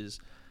reflexes.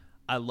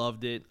 I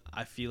loved it.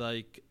 I feel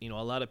like, a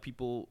lot of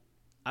people,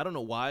 I don't know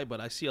why, but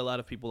I see a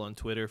lot of people on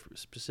Twitter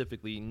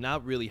specifically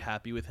not really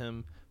happy with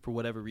him for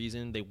whatever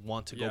reason. They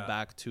want to go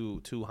back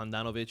to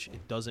Handanovic.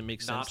 It doesn't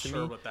make sense to me. Not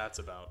sure what that's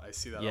about. I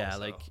see that also. Yeah,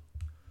 like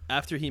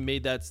after he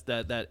made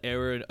that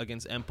error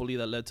against Empoli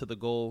that led to the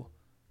goal,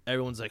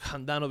 everyone's like,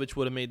 Handanovic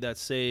would have made that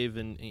save,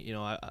 and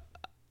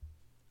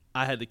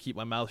I had to keep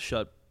my mouth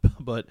shut,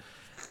 but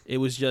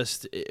it's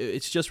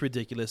just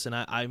ridiculous, and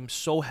I'm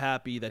so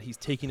happy that he's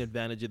taking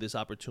advantage of this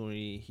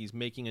opportunity. He's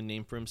making a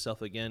name for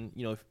himself again.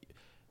 If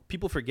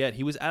people forget,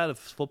 he was out of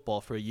football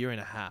for a year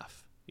and a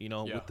half,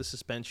 with the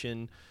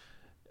suspension.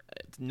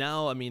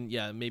 Now, I mean,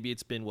 maybe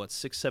it's been,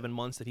 6-7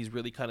 months that he's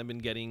really kind of been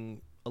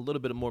getting a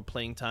little bit of more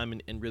playing time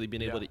and really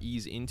been able to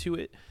ease into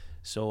it.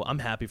 So I'm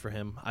happy for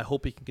him. I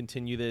hope he can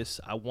continue this.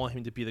 I want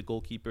him to be the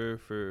goalkeeper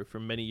for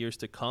many years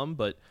to come,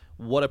 but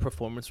what a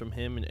performance from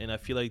him. And I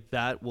feel like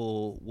that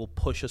will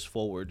push us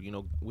forward,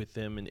 with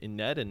him in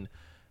net. And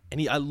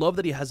I love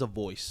that he has a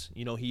voice.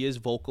 He is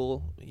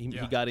vocal. He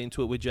got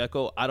into it with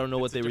Dzeko. I don't know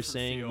what they were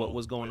saying, what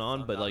was going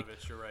on, but like,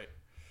 you're right.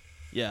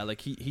 Yeah,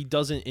 like he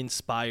doesn't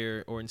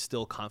inspire or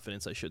instill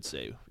confidence, I should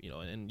say,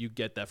 and you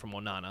get that from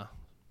Onana.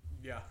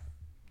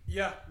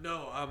 Yeah,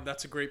 no,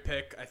 that's a great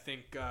pick. I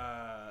think,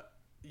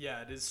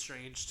 it is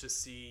strange to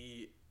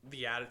see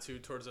the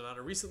attitude towards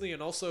Onana recently.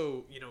 And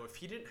also, if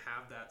he didn't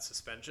have that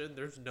suspension,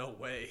 there's no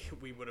way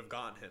we would have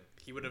gotten him.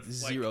 He would have,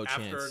 Zero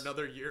chance. After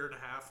another year and a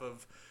half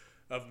of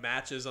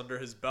matches under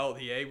his belt,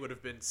 he would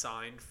have been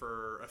signed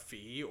for a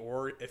fee,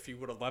 or if he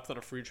would have left on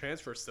a free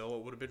transfer still,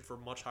 it would have been for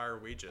much higher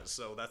wages.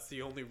 So that's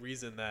the only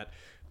reason that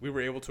we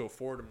were able to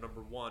afford him,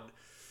 number one.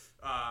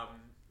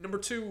 Number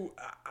two,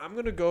 I'm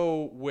going to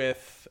go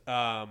with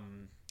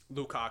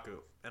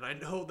Lukaku. And I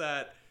know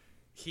that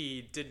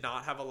he did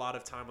not have a lot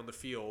of time on the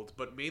field,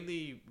 but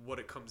mainly what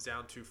it comes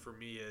down to for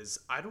me is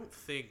I don't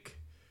think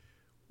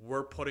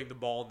we're putting the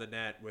ball in the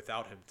net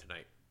without him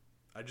tonight.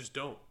 I just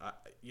don't.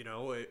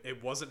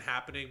 It wasn't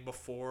happening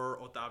before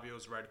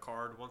Otavio's red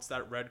card. Once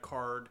that red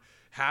card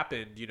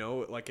happened,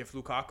 like if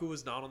Lukaku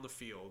was not on the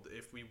field,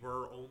 if we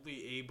were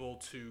only able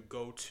to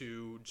go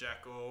to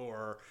Dzeko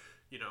or,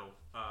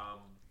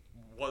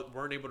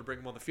 weren't able to bring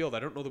him on the field, I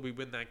don't know that we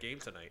win that game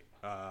tonight.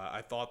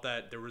 I thought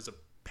that there was a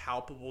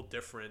palpable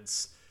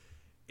difference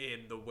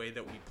in the way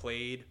that we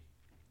played.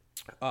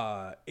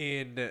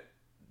 in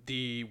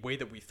the way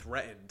that we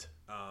threatened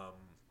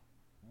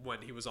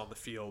when he was on the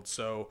field.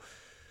 So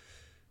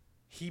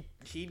he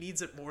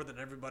needs it more than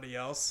everybody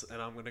else,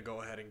 and I'm going to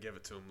go ahead and give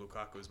it to him.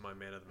 Lukaku is my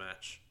man of the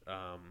match.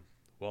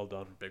 Well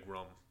done, Big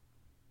Rum.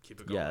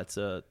 Keep it going.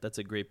 Yeah, that's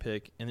a great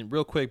pick. And then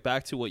real quick,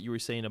 back to what you were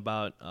saying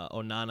about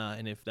Onana,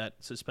 and if that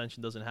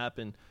suspension doesn't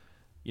happen,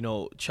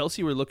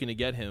 Chelsea were looking to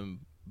get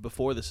him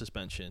before the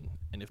suspension,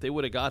 and if they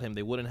would have got him,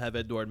 they wouldn't have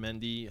Edouard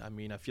Mendy. I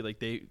mean, I feel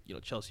like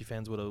Chelsea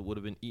fans would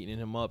have been eating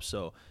him up.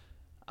 So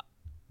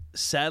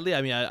sadly,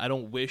 I mean, I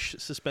don't wish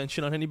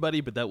suspension on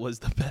anybody, but that was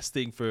the best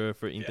thing for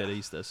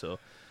Interista. So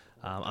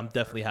I'm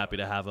definitely happy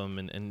to have him,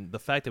 and the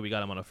fact that we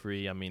got him on a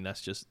free, I mean,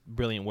 that's just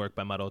brilliant work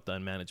by Marotta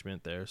and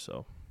management there.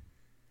 So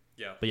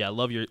yeah, but yeah,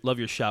 love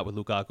your shot with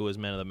Lukaku as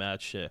man of the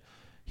match.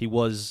 He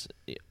was.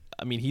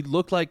 I mean, he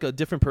looked like a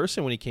different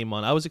person when he came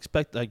on. I was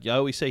like I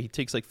always say, he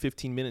takes like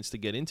 15 minutes to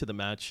get into the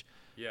match.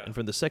 Yeah. And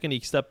from the second he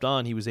stepped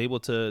on, he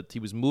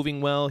was moving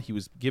well. He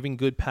was giving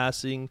good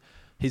passing.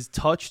 His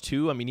touch,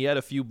 too. I mean, he had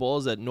a few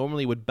balls that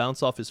normally would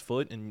bounce off his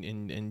foot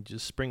and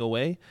just spring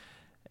away.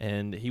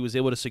 And he was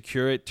able to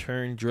secure it,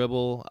 turn,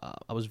 dribble.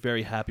 I was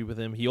very happy with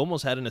him. He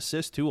almost had an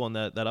assist, too, on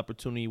that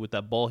opportunity with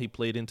that ball he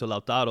played into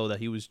Lautaro that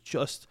he was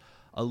just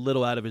a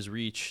little out of his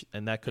reach.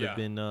 And that could have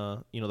been,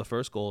 the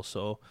first goal.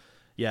 So,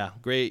 yeah,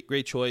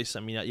 great choice. I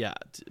mean,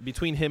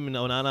 between him and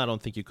Onana, I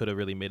don't think you could have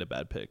really made a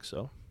bad pick.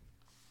 So,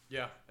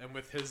 yeah, and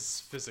with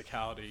his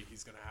physicality,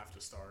 he's going to have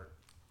to start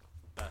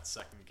that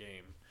second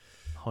game.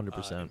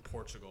 100%. In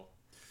Portugal.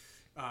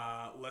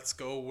 Let's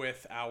go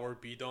with our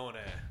bidone,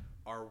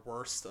 our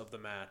worst of the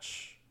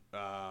match.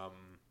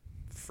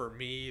 For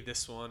me,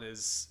 this one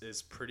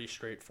is pretty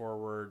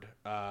straightforward.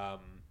 I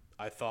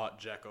thought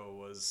Dzeko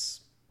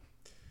was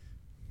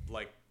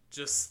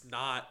just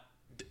not.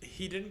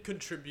 He didn't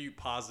contribute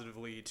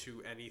positively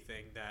to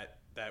anything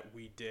that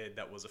we did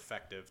that was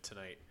effective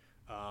tonight.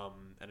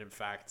 And in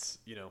fact,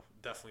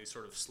 definitely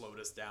sort of slowed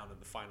us down in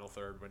the final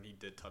third when he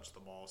did touch the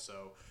ball.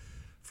 So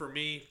for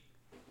me,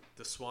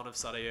 the Swan of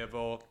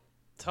Sarajevo,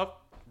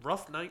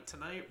 rough night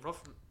tonight,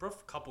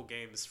 rough couple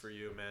games for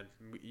you, man.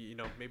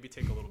 Maybe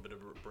take a little bit of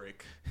a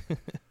break.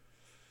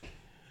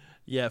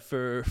 Yeah,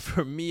 for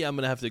me, I'm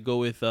going to have to go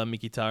with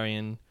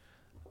Mkhitaryan.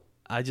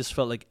 I just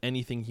felt like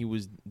anything he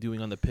was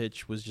doing on the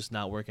pitch was just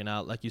not working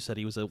out. Like you said,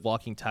 he was a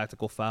walking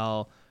tactical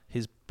foul.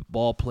 His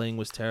ball playing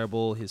was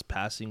terrible. His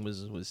passing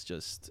was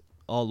just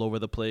all over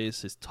the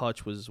place. His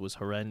touch was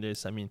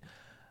horrendous. I mean,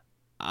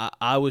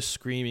 I was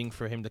screaming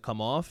for him to come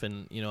off,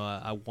 and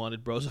I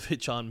wanted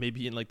Brozovic on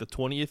maybe in like the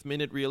 20th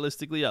minute.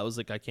 Realistically, I was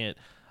like, I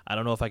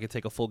don't know if I could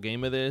take a full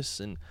game of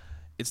this, and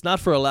it's not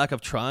for a lack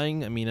of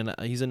trying. I mean, and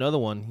he's another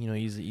one.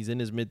 He's in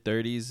his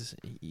mid-30s.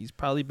 He's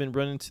probably been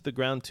running to the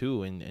ground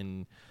too,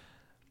 and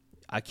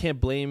I can't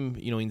blame,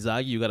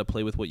 Inzaghi. You got to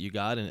play with what you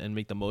got and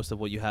make the most of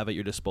what you have at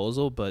your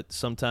disposal. But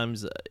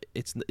sometimes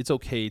it's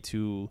okay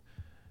to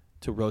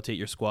rotate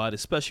your squad,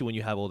 especially when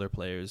you have older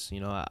players.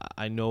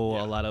 I know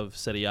a lot of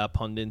Serie A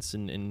pundits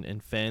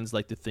and fans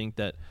like to think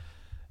that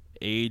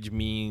age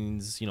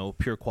means,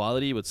 pure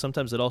quality, but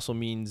sometimes it also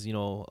means,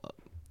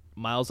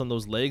 miles on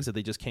those legs that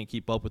they just can't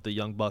keep up with the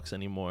young bucks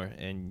anymore.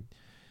 And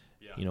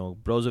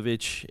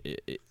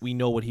Brozovic, we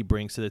know what he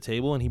brings to the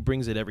table, and he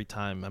brings it every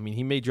time. I mean,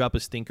 he may drop a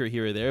stinker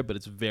here or there, but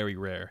it's very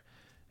rare.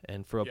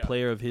 And for a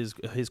player of his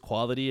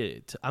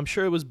quality, I'm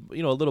sure it was a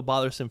little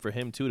bothersome for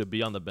him too to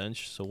be on the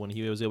bench. So when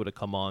he was able to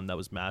come on, that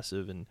was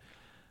massive. And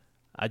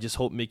I just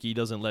hope Mickey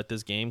doesn't let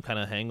this game kind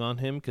of hang on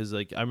him, because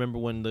I remember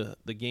when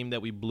the game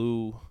that we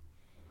blew,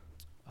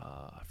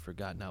 I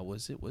forgot now.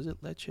 Was it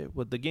Lecce?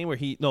 What the game where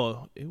it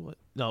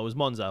was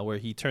Monza, where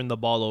he turned the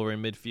ball over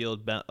in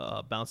midfield,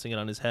 bouncing it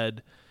on his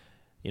head.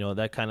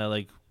 That kind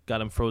of got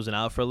him frozen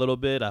out for a little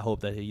bit. I hope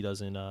that he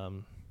doesn't,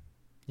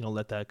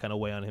 let that kind of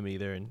weigh on him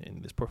either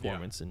in this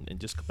performance and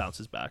just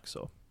bounces back.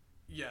 So,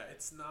 yeah,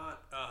 it's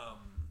not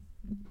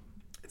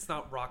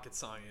rocket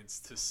science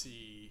to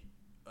see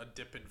a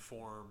dip in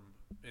form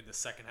in the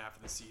second half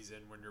of the season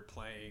when you're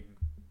playing,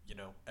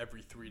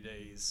 every 3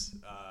 days.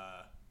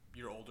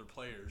 Your older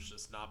players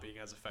just not being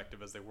as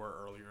effective as they were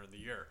earlier in the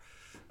year.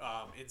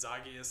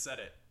 Inzaghi has said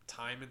it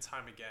time and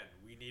time again.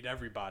 We need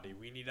everybody.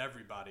 We need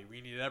everybody.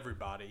 We need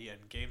everybody.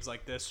 And games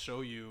like this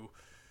show you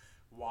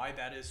why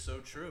that is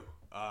so true.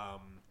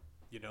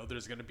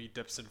 There's going to be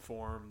dips in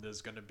form.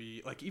 There's going to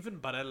be, even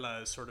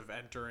Barella is sort of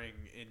entering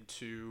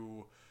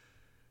into,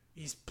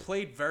 he's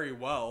played very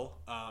well.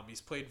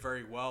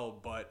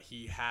 But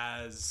he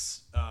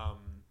has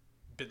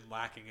been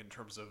lacking in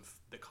terms of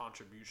the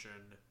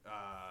contribution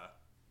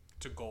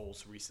to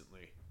goals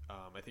recently.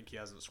 I think he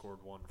hasn't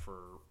scored one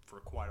for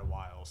quite a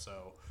while.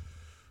 So,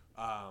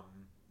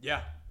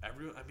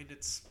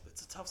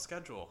 it's a tough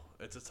schedule.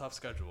 It's a tough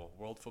schedule.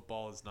 World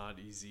football is not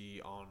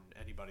easy on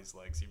anybody's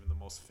legs, even the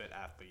most fit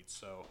athletes.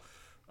 So,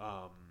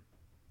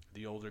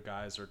 the older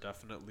guys are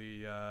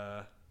definitely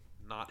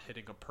not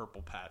hitting a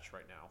purple patch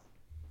right now.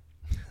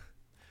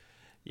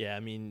 Yeah, I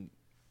mean,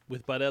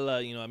 with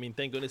Barella,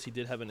 thank goodness he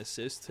did have an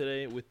assist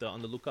today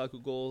on the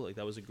Lukaku goal.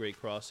 That was a great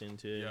cross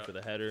into him for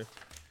the header.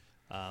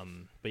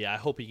 But yeah, I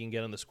hope he can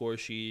get on the score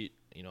sheet.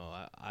 You know,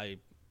 I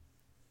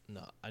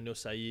know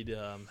Saeed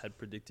had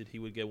predicted he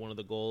would get one of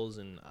the goals,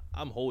 and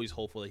I'm always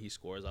hopeful that he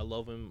scores. I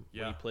love him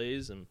when he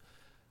plays, and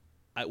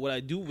what I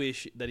do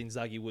wish that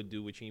Inzaghi would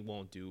do, which he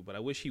won't do, but I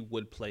wish he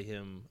would play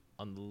him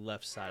on the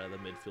left side of the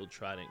midfield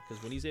trident,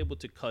 because when he's able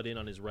to cut in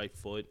on his right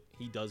foot,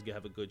 he does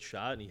have a good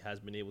shot, and he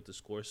has been able to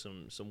score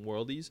some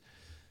worldies.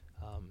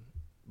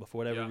 But for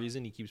whatever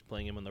reason, he keeps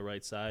playing him on the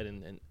right side,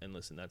 and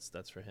listen,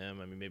 that's for him.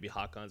 I mean, maybe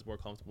Hakan's more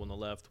comfortable on the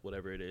left,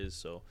 whatever it is.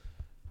 So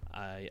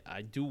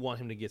I do want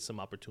him to get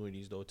some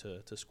opportunities though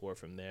to score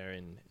from there,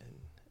 and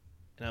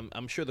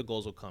I'm sure the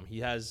goals will come. He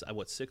has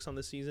 6 on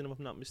the season, if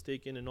I'm not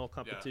mistaken, in all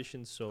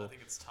competitions. So I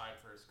think it's tied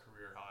for his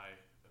career high,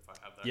 if I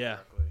have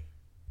that correctly.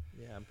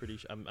 Yeah, I'm pretty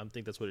sure. I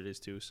think that's what it is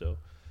too. So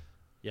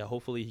yeah,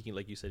 hopefully he can,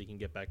 like you said, he can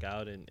get back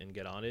out and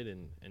get on it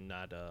and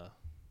not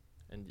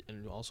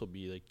and also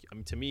be like, I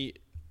mean, to me,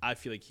 I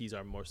feel like he's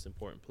our most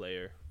important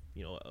player,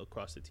 you know,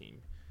 across the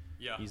team.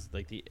 Yeah, he's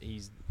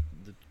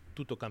the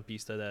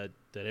tutocampista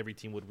that every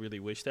team would really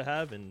wish to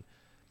have, and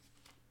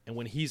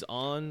when he's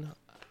on,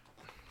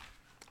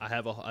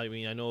 I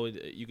mean, I know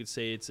you could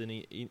say it's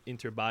an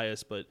Inter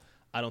bias, but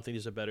I don't think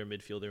there's a better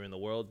midfielder in the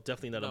world.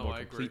 Definitely not a more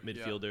complete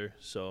midfielder. Yeah.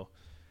 So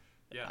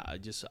yeah,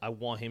 I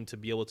want him to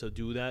be able to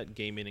do that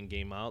game in and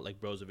game out, like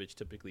Brozovic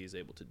typically is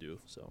able to do.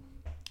 So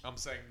I'm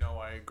saying no,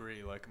 I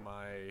agree. Like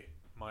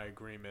my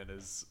agreement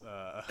is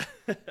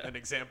an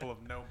example of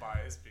no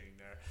bias being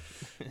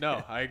there.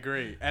 No, I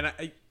agree, and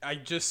I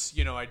just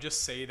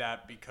say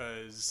that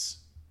because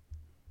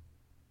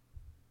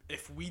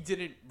if we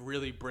didn't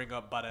really bring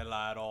up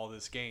Barella at all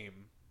this game,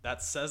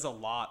 that says a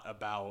lot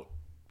about,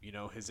 you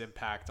know, his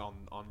impact on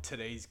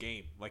today's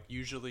game. Like,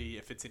 usually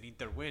if it's an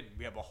Inter win,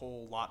 we have a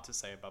whole lot to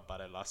say about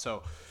Barella.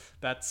 So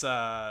that's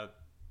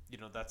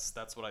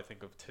that's what I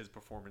think of his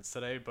performance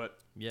today. But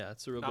yeah,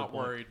 it's a real good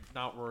point.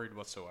 Not worried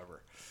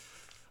whatsoever.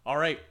 All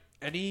right,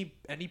 any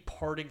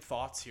parting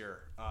thoughts here?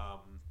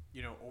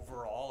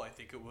 Overall, I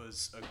think it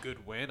was a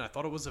good win. I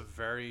thought it was a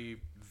very,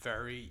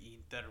 very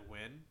Inter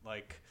win.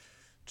 Like,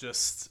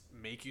 just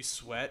make you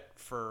sweat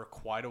for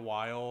quite a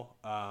while,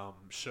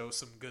 show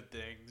some good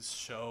things,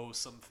 show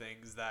some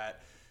things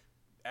that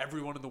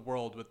everyone in the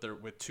world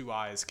with 2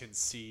 eyes can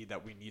see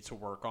that we need to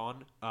work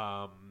on.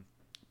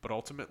 But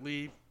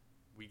ultimately,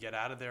 we get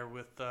out of there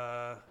with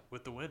the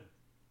win.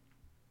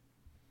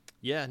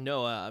 Yeah,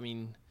 no, I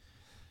mean,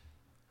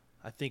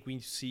 I think we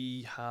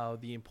see how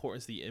the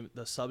importance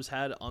the subs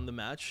had on the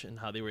match and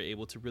how they were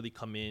able to really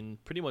come in.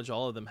 Pretty much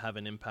all of them have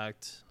an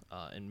impact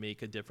and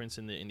make a difference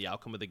in the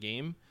outcome of the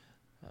game.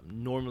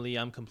 Normally,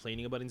 I'm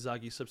complaining about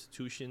Inzaghi's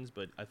substitutions,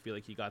 but I feel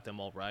like he got them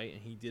all right,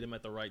 and he did them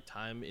at the right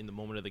time in the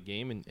moment of the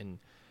game.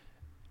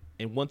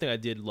 And one thing I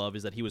did love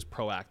is that he was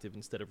proactive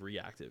instead of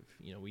reactive.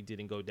 You know, we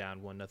didn't go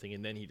down 1-0,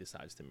 and then he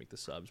decides to make the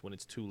subs when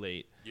it's too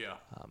late. Yeah.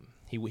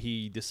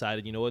 He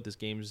decided, you know what, this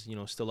game's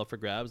still up for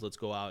grabs. Let's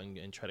go out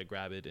and try to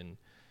grab it. And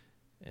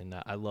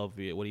I love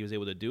what he was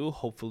able to do.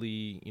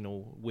 Hopefully,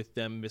 with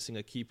them missing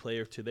a key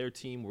player to their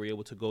team, we're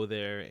able to go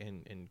there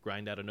and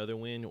grind out another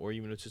win, or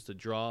even if it's just a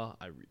draw.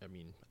 I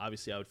mean,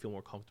 obviously, I would feel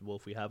more comfortable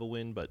if we have a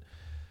win, but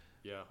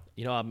yeah,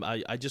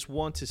 I just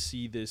want to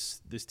see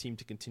this team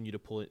to continue to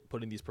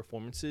put in these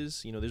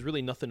performances. There's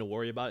really nothing to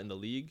worry about in the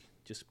league.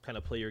 Just kind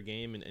of play your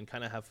game and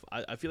kind of have.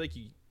 I feel like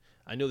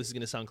I know this is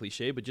going to sound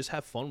cliche, but just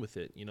have fun with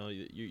it.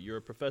 You're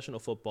a professional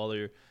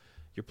footballer.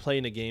 You're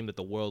playing a game that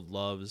the world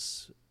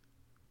loves.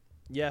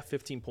 Yeah,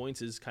 15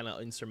 points is kind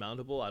of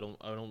insurmountable. I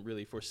don't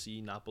really foresee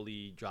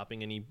Napoli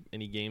dropping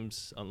any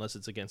games unless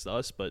it's against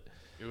us. But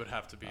it would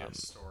have to be a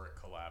historic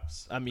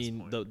collapse. I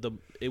mean,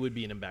 it would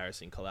be an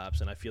embarrassing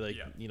collapse, and I feel like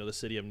the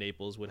city of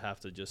Naples would have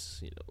to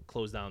just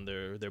close down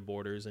their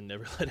borders and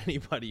never let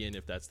anybody in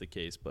if that's the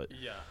case. But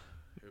yeah,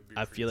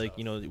 I feel like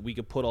we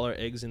could put all our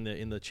eggs in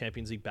the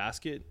Champions League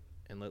basket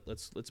and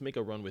let's make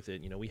a run with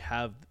it. We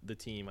have the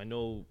team. I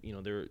know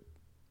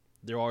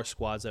there are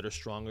squads that are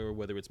stronger,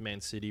 whether it's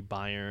Man City,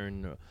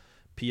 Bayern,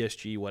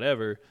 PSG,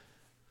 whatever.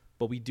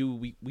 But we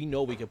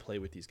know we can play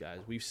with these guys.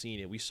 We've seen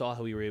it. We saw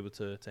how we were able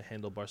to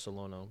handle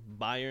Barcelona.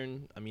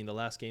 Bayern, I mean, the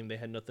last game they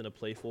had nothing to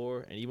play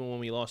for. And even when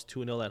we lost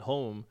 2-0 at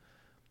home,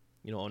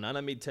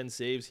 Onana made 10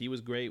 saves. He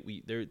was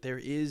great. There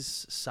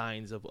is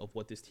signs of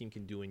what this team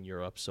can do in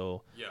Europe.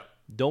 So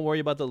don't worry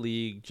about the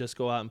league. Just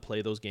go out and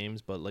play those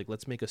games. But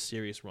let's make a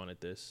serious run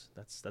at this.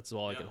 That's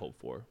all I can hope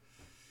for.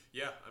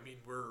 Yeah, I mean,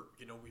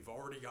 we've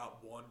already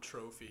got one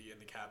trophy in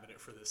the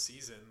cabinet for this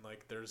season.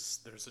 Like,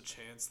 there's a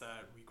chance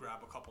that we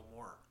grab a couple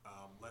more.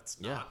 Let's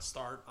not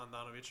start on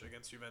Andanovic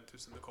against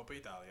Juventus in the Coppa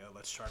Italia.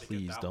 Let's try to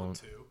get that one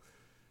too.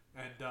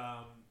 And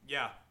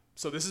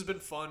so this has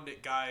been fun,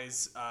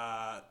 guys.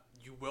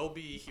 You will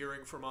be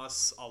hearing from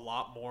us a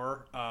lot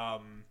more.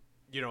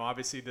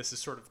 Obviously this has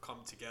sort of come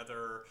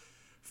together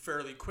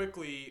fairly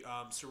quickly.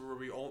 So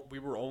we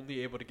were only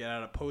able to get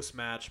out a post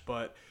match,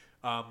 but.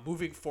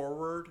 Moving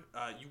forward,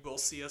 you will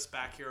see us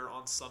back here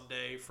on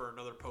Sunday for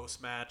another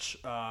post-match.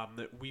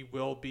 We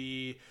will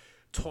be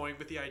toying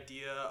with the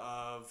idea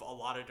of a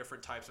lot of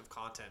different types of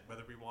content,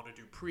 whether we want to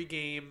do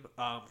pregame,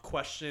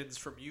 questions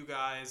from you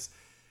guys.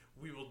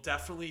 We will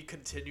definitely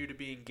continue to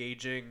be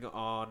engaging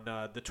on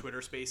the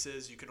Twitter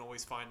Spaces. You can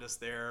always find us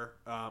there,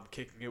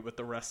 kicking it with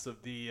the rest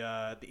of the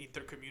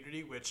Inter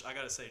community, which I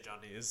gotta say,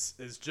 Johnny, is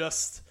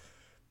just,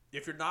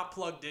 if you're not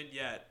plugged in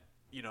yet,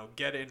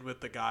 get in with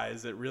the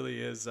guys. It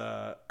really is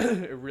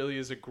it really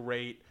is a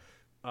great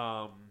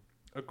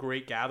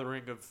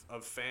gathering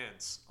of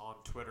fans on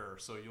Twitter.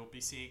 So you'll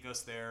be seeing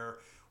us there.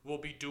 We'll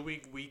be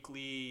doing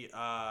weekly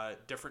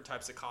different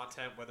types of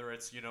content, whether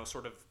it's,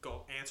 sort of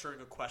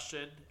answering a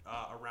question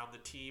around the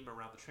team,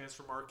 around the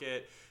transfer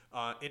market,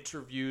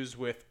 interviews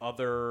with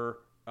other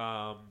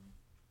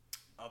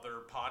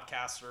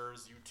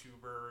podcasters,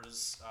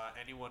 YouTubers,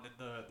 anyone in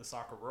the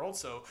soccer world.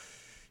 So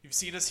you've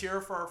seen us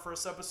here for our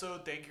first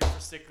episode. Thank you for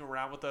sticking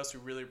around with us.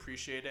 We really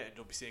appreciate it, and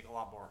you'll be seeing a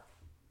lot more.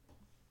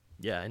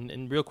 Yeah,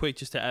 and real quick,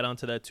 just to add on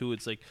to that too,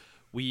 it's like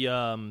we,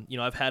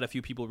 I've had a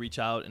few people reach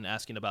out and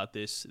asking about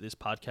this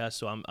podcast,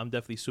 so I'm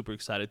definitely super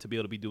excited to be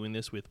able to be doing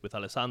this with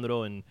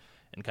Alessandro and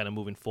kind of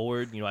moving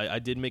forward. I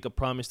did make a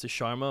promise to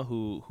Sharma,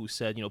 who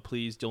said,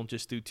 please don't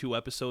just do 2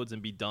 episodes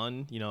and be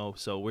done.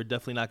 So we're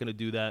definitely not going to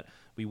do that.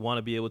 We want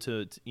to be able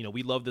to,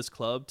 we love this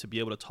club, to be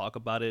able to talk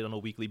about it on a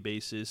weekly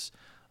basis.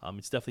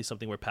 It's definitely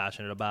something we're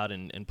passionate about,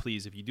 and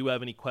please, if you do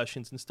have any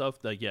questions and stuff,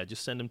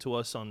 just send them to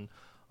us on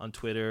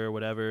Twitter or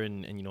whatever,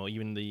 and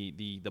even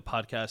the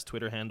podcast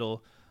Twitter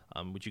handle,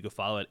 which you can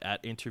follow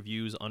at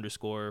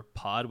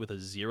interviews_pod with a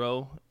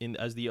 0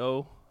 as the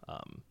O.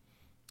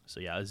 So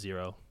yeah, a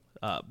 0.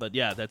 But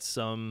yeah, that's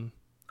I'm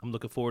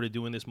looking forward to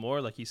doing this more.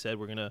 Like he said,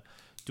 we're gonna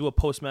do a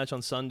post match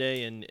on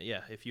Sunday, and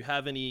yeah, if you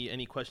have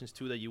any questions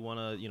too that you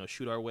wanna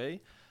shoot our way,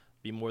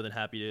 be more than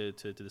happy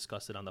to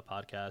discuss it on the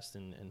podcast,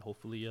 and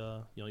hopefully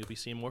you'll be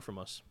seeing more from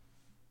us.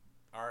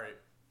 All right.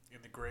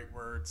 In the great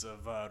words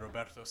of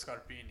Roberto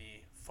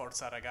Scarpini,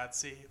 Forza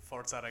ragazzi,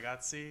 forza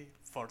ragazzi,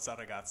 forza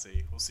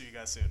ragazzi. We'll see you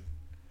guys soon.